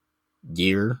last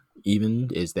year, even,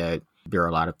 is that there are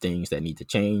a lot of things that need to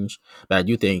change. But I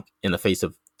do think, in the face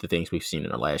of the things we've seen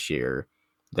in the last year,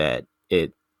 that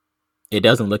it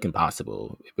doesn't look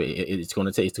impossible. It's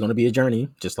going to be a journey,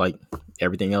 just like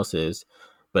everything else is.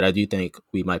 But I do think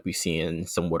we might be seeing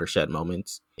some watershed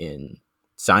moments in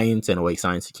science and the way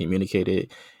science is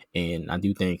communicated. And I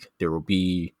do think there will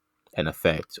be an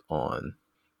effect on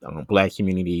Black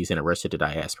communities and the rest of the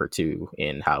diaspora too,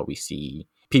 and how we see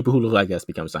people who look like us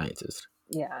become scientists.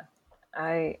 Yeah,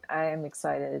 I am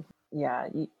excited. Yeah,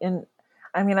 and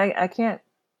I mean, I can't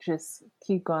just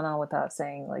keep going on without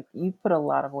saying, like, you put a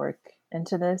lot of work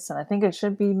into this, and I think it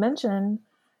should be mentioned,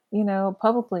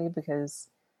 publicly, because,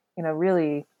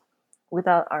 really,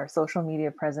 without our social media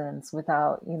presence,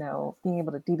 without, being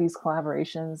able to do these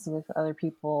collaborations with other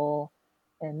people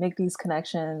and make these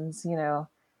connections,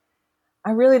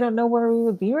 I really don't know where we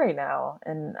would be right now.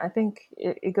 And I think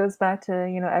it goes back to,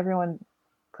 everyone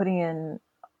putting in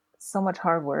so much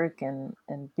hard work and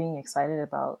being excited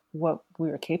about what we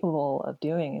are capable of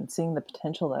doing and seeing the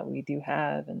potential that we do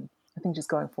have. And I think just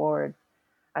going forward,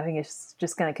 I think it's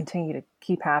just going to continue to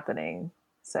keep happening.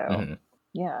 So,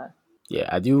 yeah. Yeah,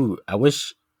 I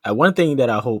wish, one thing that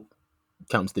I hope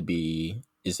comes to be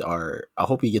is I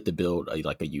hope we get to build a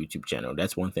YouTube channel.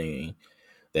 That's one thing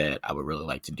that I would really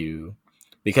like to do,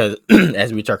 because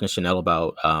as we were talking to Chanel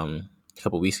about a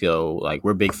couple weeks ago, like,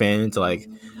 we're big fans. Like,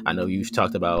 I know you've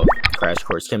talked about Crash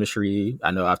Course Chemistry.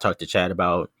 I know I've talked to Chad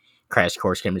about Crash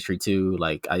Course Chemistry too.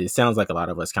 Like, it sounds like a lot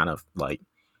of us kind of like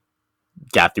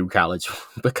got through college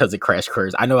because of Crash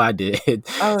Course. I know I did.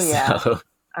 Oh yeah. So,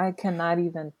 I cannot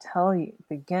even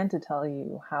begin to tell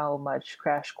you how much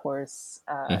Crash Course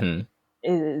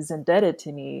is indebted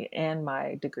to me and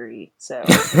my degree. So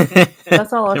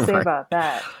that's all I'll say about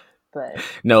that. But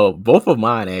no, both of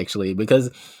mine actually, because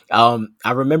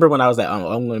I remember when I was like,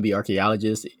 I'm going to be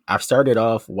archaeologist. I started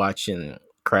off watching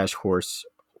Crash Course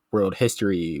World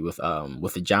History with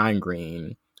John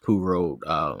Green, who wrote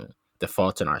The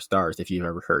Fault in Our Stars. If you've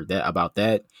ever heard about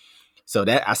that. So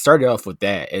that I started off with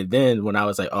that, and then when I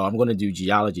was like, "Oh, I'm going to do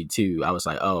geology too," I was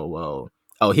like, "Oh, well,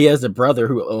 he has a brother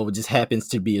who just happens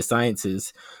to be a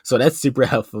scientist, so that's super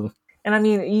helpful." And I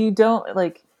mean, you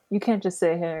can't just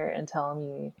sit here and tell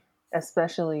me,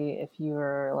 especially if you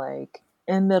were like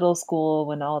in middle school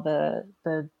when all the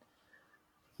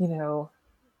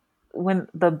when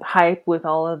the hype with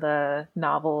all of the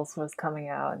novels was coming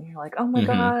out, and you're like, "Oh my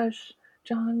gosh,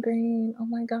 John Green, oh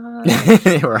my god,"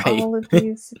 right. all of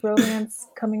these romance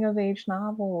coming of age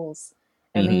novels.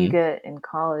 And then you get in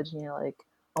college and you're like,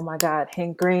 oh my god,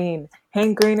 Hank Green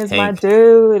is my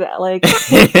dude. Like,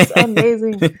 it's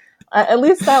amazing. At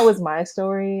least that was my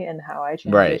story and how I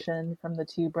transitioned from the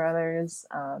two brothers.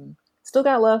 Still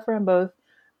got love for them both,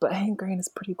 but Hank Green is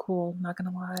pretty cool, not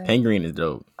gonna lie. Hank Green is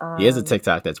dope. He has a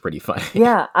TikTok that's pretty funny.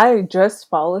 Yeah, I just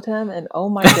followed him, and oh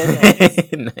my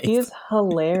goodness, nice. He's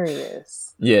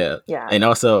hilarious. Yeah. And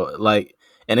also, like,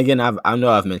 and again, I know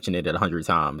I've mentioned it 100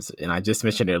 times, and I just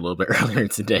mentioned it a little bit earlier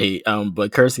today.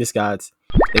 But Kurska Scott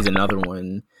is another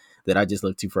one that I just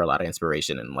look to for a lot of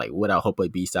inspiration, and like what I hope a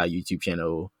B-Side YouTube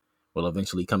channel will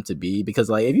eventually come to be. Because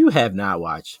like, if you have not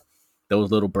watched those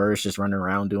little birds just running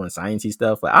around doing sciencey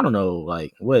stuff, like, I don't know,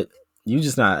 like, what you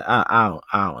just not, I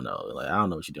don't know, like, I don't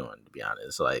know what you're doing, to be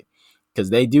honest, like, because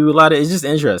they do a lot of, it's just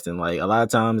interesting. Like, a lot of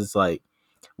times it's like,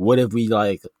 what if we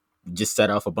like just set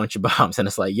off a bunch of bombs? And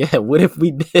it's like, yeah, what if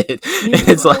we did? And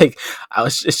it's like,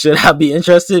 should I be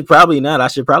interested? Probably not. I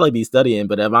should probably be studying,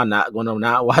 but am I not going to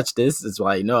not watch this? It's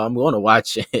like, no, I'm going to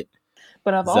watch it.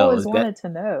 But I've always wanted to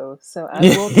know, so I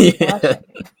will keep watching.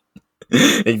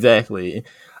 Exactly.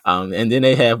 And then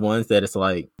they have ones that it's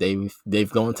like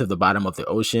they've gone to the bottom of the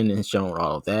ocean and shown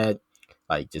all of that,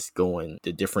 like just going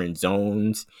to different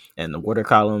zones and the water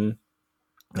column,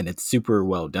 and it's super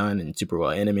well done and super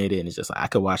well animated, and it's just like, I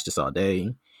could watch this all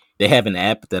day. They have an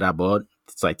app that I bought.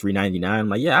 It's like $3.99. I'm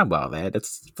like, yeah, I bought that.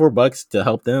 That's $4 to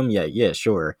help them. Yeah,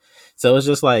 sure. So it's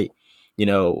just like,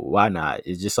 why not?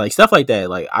 It's just like stuff like that.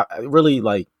 Like, I really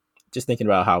like just thinking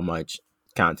about how much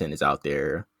content is out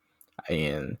there.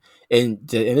 And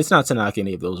it's not to knock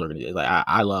any of those organizations. Like,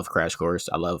 I love Crash Course,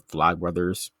 I love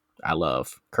Vlogbrothers, I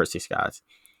love Kurska Scott,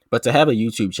 but to have a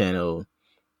YouTube channel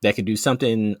that could do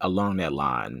something along that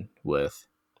line with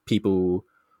people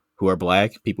who are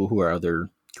Black, people who are other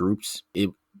groups,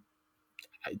 it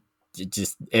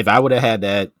just, if I would have had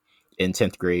that in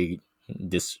 10th grade,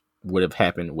 this would have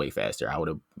happened way faster. I would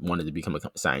have wanted to become a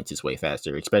scientist way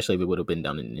faster, especially if it would have been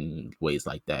done in ways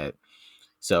like that.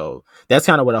 So that's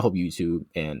kind of what I hope YouTube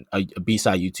and a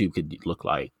B-side YouTube could look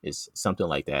like, is something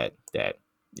like that, that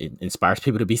it inspires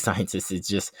people to be scientists. It's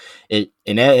just it,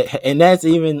 and that's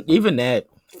even that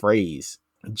phrase,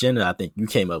 Jenna, I think you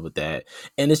came up with that,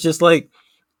 and it's just like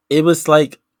it was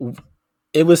like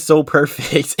it was so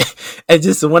perfect. It's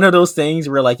just one of those things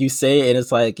where like you say it and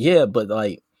it's like, yeah, but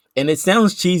like, and it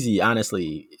sounds cheesy,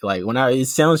 honestly. Like it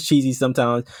sounds cheesy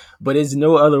sometimes, but there's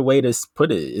no other way to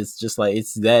put it. It's just like,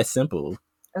 it's that simple.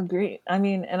 Agree. I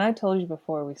mean, and I told you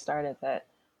before we started that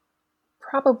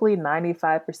probably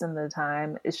 95% of the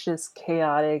time it's just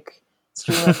chaotic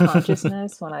stream of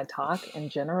consciousness when I talk in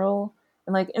general.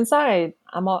 And like inside,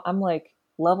 I'm like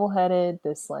level-headed.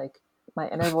 This like my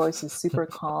inner voice is super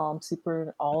calm,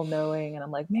 super all-knowing, and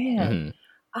I'm like, man,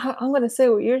 I'm gonna say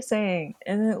what you're saying,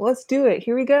 and let's do it.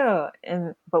 Here we go.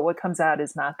 And but what comes out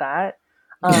is not that.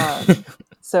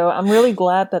 So I'm really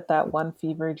glad that one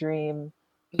fever dream,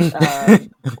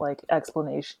 like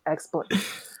explanation,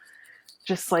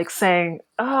 just like saying,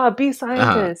 be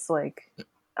scientists. Like,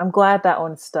 I'm glad that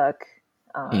one stuck.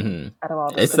 Out of all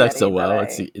the it stuck so well.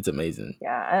 It's amazing.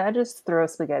 Yeah, I just throw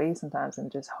spaghetti sometimes and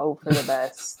just hope for the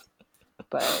best.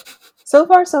 But so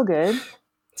far, so good.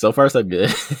 So far, so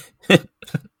good.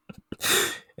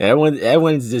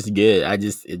 Everyone's just good.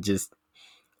 It just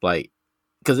like,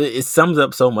 because it sums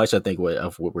up so much, I think,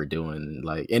 of what we're doing.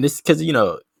 Like, and it's because, you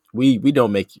know, we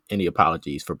don't make any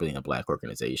apologies for being a Black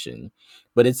organization,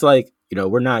 but it's like, you know,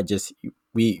 we're not just,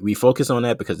 we focus on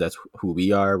that because that's who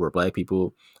we are. We're Black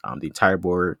people. The entire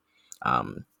board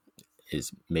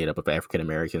is made up of African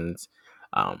Americans,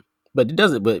 but it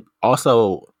doesn't. But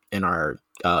also in our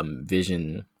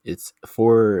vision, it's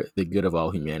for the good of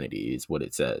all humanity, is what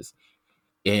it says,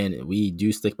 and we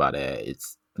do stick by that.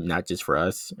 It's not just for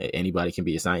us. Anybody can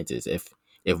be a scientist.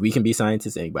 If we can be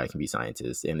scientists, anybody can be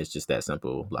scientists, and it's just that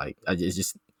simple. Like,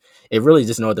 it really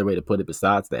just no other way to put it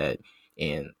besides that.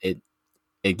 And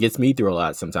it gets me through a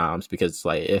lot sometimes, because it's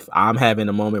like, if I'm having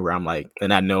a moment where I'm like,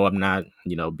 and I know I'm not,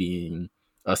 you know, being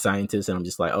a scientist, and I'm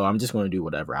just like, oh, I'm just going to do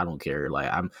whatever. I don't care.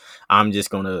 Like, I'm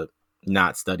just going to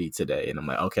not study today. And I'm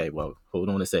like, okay, well, hold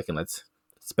on a second. Let's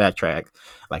backtrack.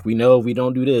 Like, we know if we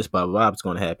don't do this, blah, blah, blah, what's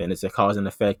going to happen. It's a cause and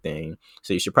effect thing.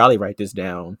 So you should probably write this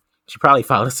down. You should probably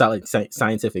follow a solid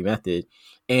scientific method.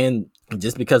 And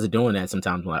just because of doing that,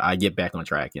 sometimes when I get back on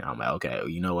track, you know, I'm like, okay, well,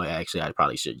 you know what? Actually, I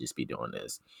probably should just be doing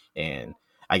this. And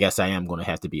I guess I am going to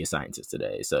have to be a scientist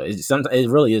today. So it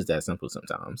really is that simple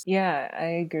sometimes. Yeah, I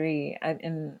agree.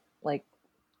 And like,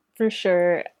 for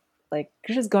sure, like,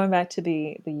 just going back to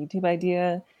the YouTube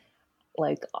idea,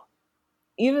 like,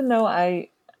 even though I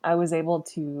was able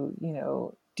to, you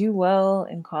know, do well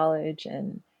in college,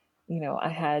 and, you know, I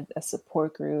had a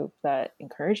support group that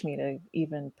encouraged me to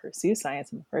even pursue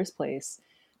science in the first place,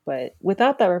 but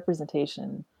without that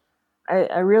representation,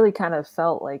 I really kind of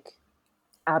felt like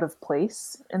out of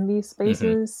place in these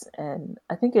spaces. And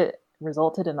I think it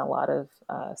resulted in a lot of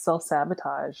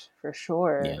self-sabotage, for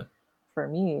sure. Yeah. For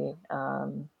me,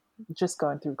 just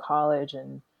going through college,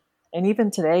 and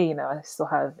even today, you know, I still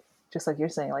have, just like you're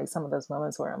saying, like some of those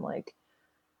moments where I'm like,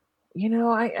 you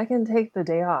know, I can take the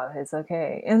day off. It's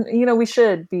okay. And, you know, we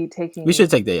should take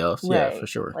day off. Right. Yeah, for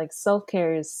sure. Like,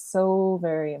 self-care is so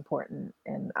very important,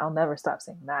 and I'll never stop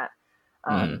saying that.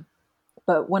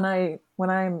 But when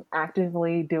I'm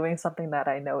actively doing something that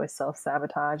I know is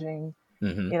self-sabotaging,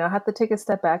 you know, I have to take a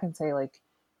step back and say, like,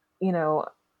 you know,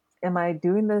 am I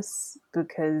doing this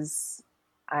because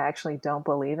I actually don't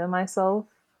believe in myself,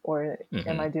 or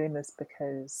am I doing this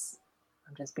because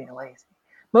I'm just being lazy?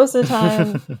 Most of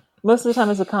the time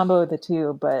it's a combo of the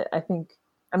two, but I think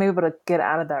I'm able to get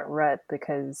out of that rut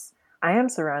because I am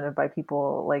surrounded by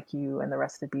people like you and the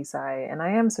rest of B-Side, and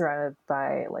I am surrounded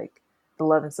by, like, the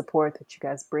love and support that you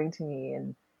guys bring to me,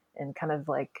 and kind of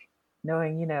like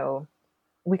knowing, you know,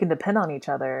 we can depend on each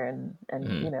other, and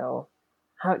you know,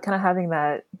 kind of having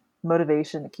that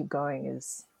motivation to keep going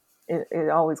is, it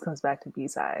always comes back to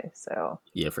B-Side. So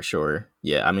yeah, for sure.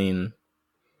 Yeah, I mean,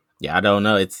 yeah, I don't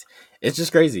know. It's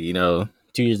just crazy, you know.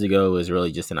 2 years ago, it was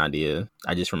really just an idea.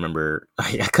 I just remember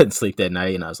I couldn't sleep that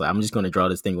night, and I was like, I'm just going to draw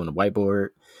this thing on the whiteboard,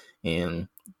 and,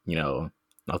 you know,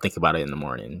 I'll think about it in the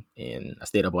morning. And I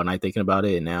stayed up all night thinking about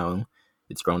it, and now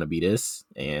it's grown to be this.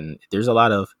 And there are a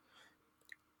lot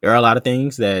of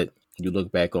things that you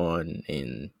look back on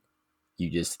and you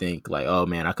just think like, oh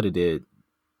man, I could have did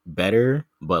better.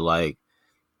 But like,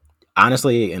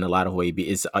 honestly, in a lot of ways,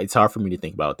 it's hard for me to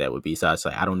think about that with B-Sides.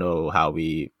 Like, I don't know how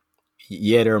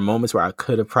there are moments where I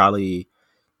could have probably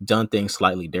done things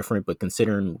slightly different, but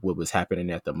considering what was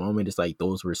happening at the moment, it's like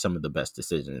those were some of the best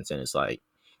decisions. And it's like,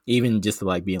 even just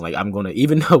like being like, I'm gonna,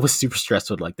 even though it was super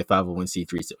stressful, like the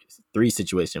 501c3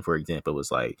 situation, for example, was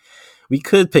like, we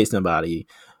could pay somebody,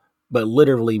 but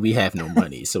literally we have no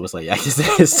money. So it's like, I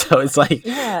guess, so it's like,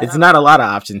 it's not a lot of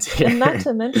options here. And not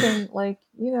to mention, like,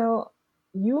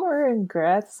 you are in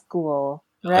grad school,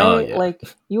 right? Yeah. Like,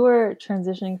 you were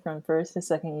transitioning from first to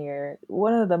second year,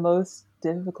 one of the most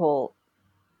difficult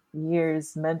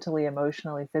years mentally,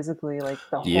 emotionally, physically, like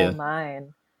the whole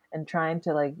nine. And trying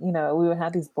to, like, we would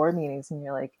have these board meetings and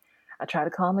you're like, I try to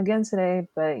call him again today,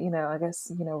 but I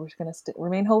guess we're just gonna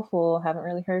remain hopeful. Haven't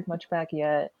really heard much back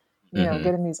yet.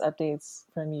 Getting these updates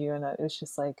from you, and it was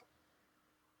just like,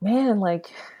 man,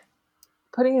 like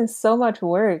putting in so much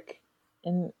work,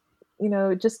 and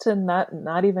just to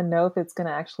not even know if it's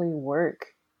gonna actually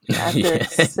work after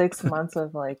 6 months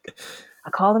of like, I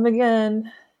called him again.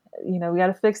 We got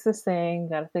to fix this thing,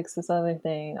 got to fix this other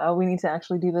thing. Oh, we need to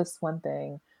actually do this one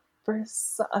thing for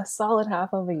a solid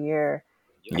half of a year.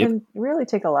 Can really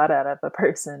take a lot out of a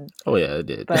person. Oh yeah, it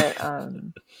did. But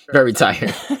very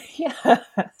tired. Yeah.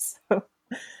 So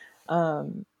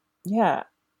yeah,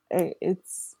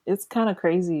 it's kind of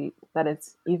crazy that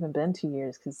it's even been 2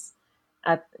 years, because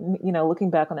looking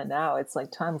back on it now, it's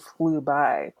like time flew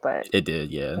by, but it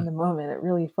did. Yeah. In the moment, it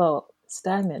really felt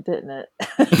stagnant, didn't it?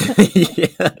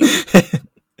 Yeah.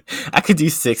 I could do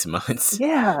 6 months.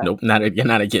 Yeah. Nope, not again.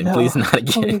 No, please, not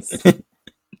again.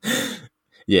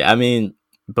 Yeah, I mean,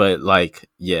 but like,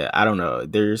 yeah, I don't know.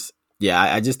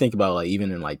 I just think about like,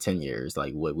 even in like 10 years,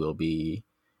 like what will be,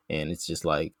 and it's just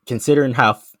like, considering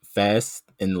how fast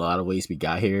in a lot of ways we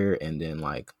got here, and then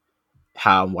like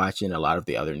how I'm watching a lot of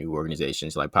the other new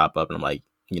organizations like pop up, and I'm like,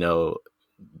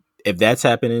 if that's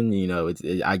happening,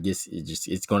 I guess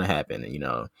it's going to happen,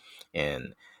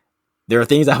 and there are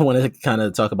things I want to kind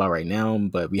of talk about right now,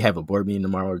 but we have a board meeting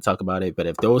tomorrow to talk about it. But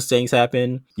if those things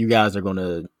happen, you guys are going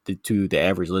to the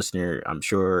average listener, I'm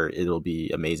sure it'll be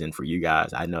amazing for you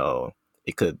guys. I know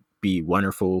it could be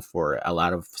wonderful for a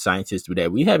lot of scientists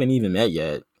that we haven't even met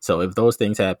yet. So if those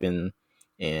things happen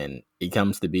and it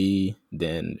comes to be,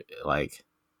 then like,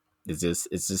 it's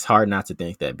just hard not to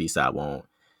think that B-Side won't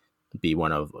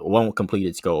complete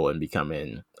its goal in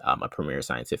becoming a premier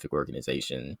scientific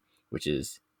organization, which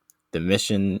is the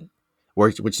mission,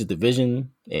 which is the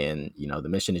vision, and the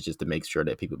mission is just to make sure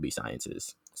that people be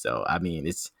scientists. So I mean,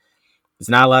 it's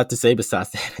not a lot to say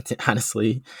besides that,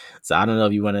 honestly. So I don't know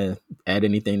if you want to add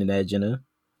anything to that, Jenna.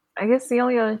 I guess the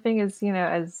only other thing is,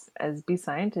 as Be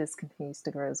Scientist continues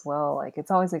to grow as well, like it's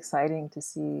always exciting to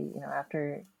see,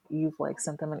 after you've like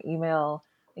sent them an email,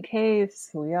 like, hey, this is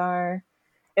who we are.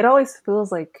 It always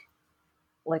feels like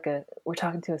we're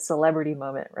talking to a celebrity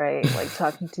moment, right? Like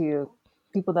talking to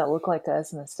people that look like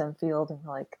us in the STEM field, and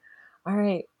we're like, all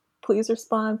right, please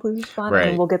respond. Right.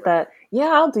 And we'll get that, yeah,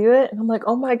 I'll do it. And I'm like,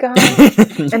 oh my God,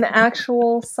 an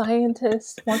actual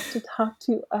scientist wants to talk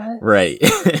to us. Right.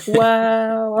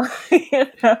 Wow.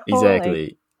 Exactly.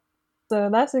 Like, so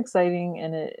that's exciting,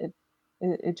 and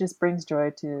it just brings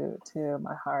joy to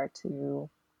my heart to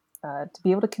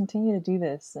be able to continue to do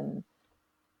this and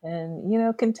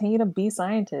continue to be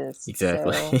scientists.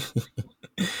 Exactly. So,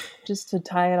 just to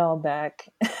tie it all back.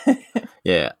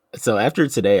 Yeah. So after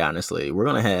today, honestly, we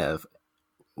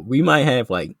might have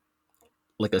like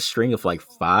a string of like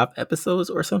 5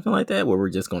 episodes or something like that, where we're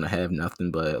just going to have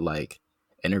nothing but like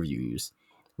interviews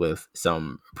with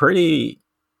some pretty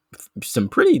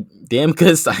damn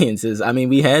good scientists. I mean,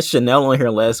 we had Chanel on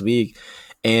here last week,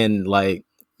 and like,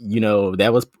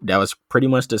 that was pretty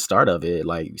much the start of it.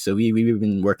 Like, so we've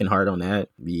been working hard on that.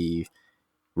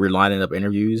 We're lining up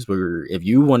interviews. If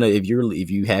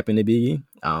you happen to be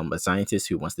a scientist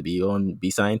who wants to be on Be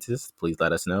Scientist, please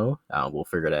let us know. We'll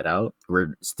figure that out.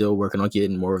 We're still working on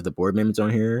getting more of the board members on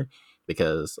here,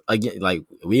 because again, like,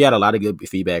 we had a lot of good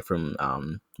feedback from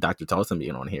Dr. Tolson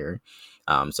being on here.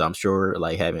 So I'm sure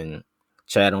like having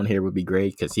Chad on here would be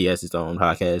great, because he has his own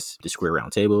podcast, The Square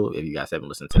Round Table. If you guys haven't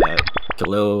listened to that,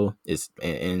 Khalil is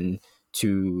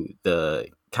into the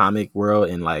comic world,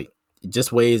 and like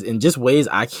just ways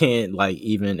I can't like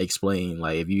even explain.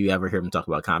 Like, if you ever hear him talk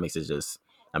about comics, it's just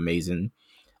amazing.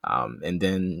 And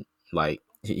then like,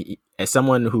 he, as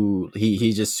someone who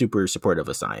he's just super supportive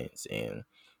of science, and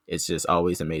it's just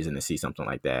always amazing to see something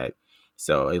like that.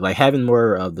 So like, having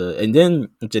more of and then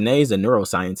Janae's a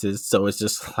neuroscientist, so it's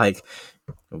just like,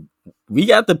 we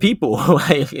got the people.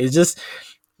 Like, it's just,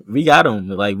 we got them.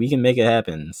 Like, we can make it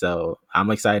happen. So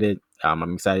I'm excited.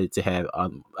 I'm excited to have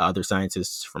other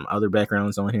scientists from other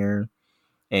backgrounds on here,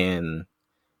 and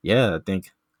yeah, I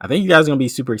think I think you guys are going to be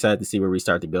super excited to see where we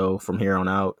start to go from here on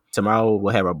out. Tomorrow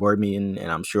we'll have our board meeting,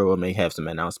 and I'm sure we may have some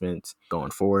announcements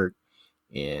going forward.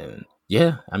 And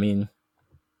yeah, I mean,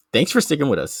 thanks for sticking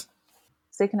with us.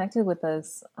 Stay connected with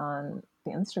us on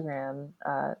the Instagram.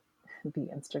 The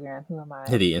Instagram. Who am I?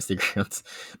 The Instagrams.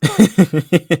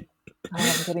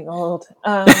 I'm getting old.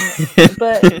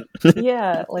 But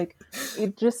yeah, like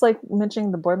just like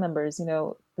mentioning the board members, you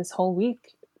know, this whole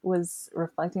week was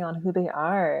reflecting on who they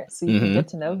are, so you can get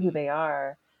to know who they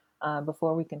are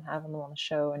before we can have them on the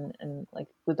show. And like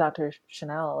with Dr.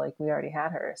 Chanel, like we already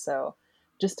had her, so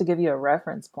just to give you a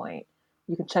reference point,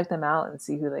 you can check them out and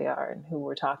see who they are and who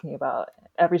we're talking about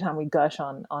every time we gush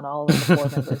on all of the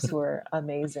board members who are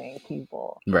amazing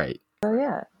people. Right. So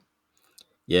yeah.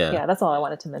 Yeah, that's all I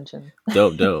wanted to mention.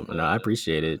 Dope. No, I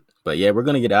appreciate it. But yeah, we're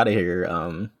gonna get out of here.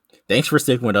 Thanks for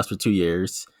sticking with us for 2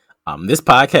 years. This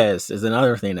podcast is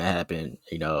another thing that happened.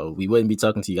 You know, we wouldn't be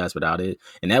talking to you guys without it,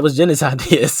 and that was Jenna's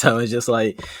idea. So it's just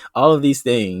like all of these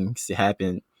things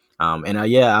happen. And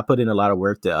I put in a lot of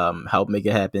work to help make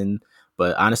it happen.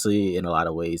 But honestly, in a lot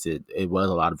of ways, it was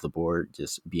a lot of the board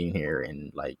just being here,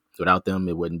 and like without them,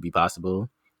 it wouldn't be possible.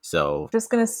 So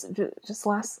just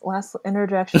last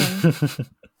interjection.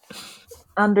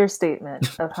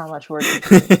 Understatement of how much work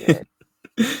you did.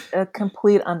 A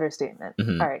complete understatement.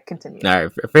 All right, continue. All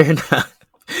right, fair enough.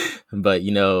 But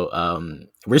you know,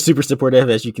 we're super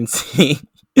supportive, as you can see.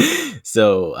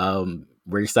 So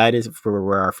we're excited for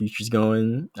where our future's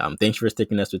going. Thanks for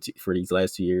sticking us for these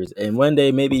last 2 years. And one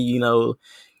day, maybe, you know,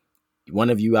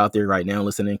 one of you out there right now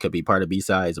listening could be part of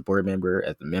B-Side as a board member,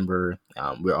 as a member.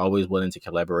 We're always willing to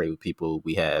collaborate with people.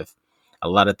 We have a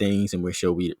lot of things, and we're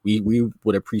sure we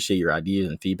would appreciate your ideas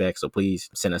and feedback. So please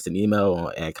send us an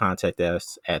email and contact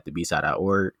us at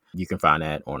thebside.org. You can find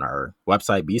that on our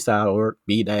website, b-side.org,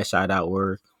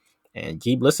 b-side.org. And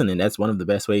keep listening. That's one of the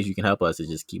best ways you can help us, is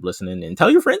just keep listening and tell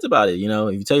your friends about it. You know,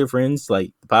 if you tell your friends,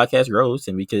 like, the podcast grows,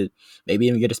 and we could maybe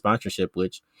even get a sponsorship,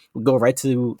 which will go right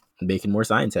to making more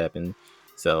science happen.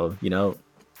 So, you know,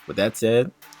 with that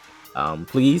said,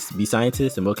 please be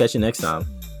scientists, and we'll catch you next time.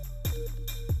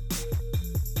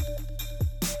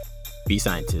 Be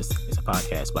Scientist is a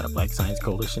podcast by the Black Science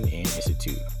Coalition and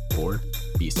Institute, or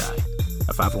B-Side,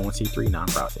 a 501c3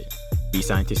 nonprofit. Be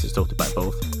Scientist is hosted by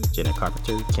both Jenna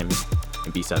Carpenter, chemist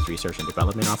and B-Side's research and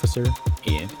development officer,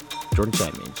 and Jordan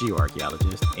Chapman,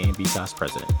 geoarchaeologist and B-Side's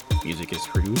president. Music is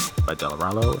produced by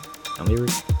Delaralo, and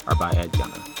lyrics are by Ed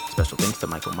Gunner. Special thanks to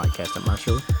Michael Mike Caston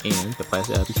Marshall and the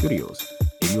Plaza Abbey Studios.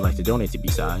 If you'd like to donate to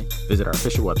B-Side, visit our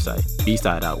official website,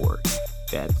 bside.org.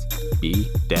 That's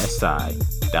b-side.org.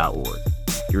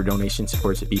 Your donation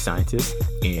supports B Scientist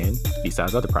and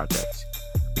B-Side's other projects.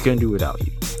 We couldn't do it without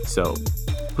you. So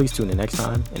please tune in next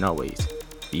time, and always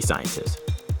be scientists.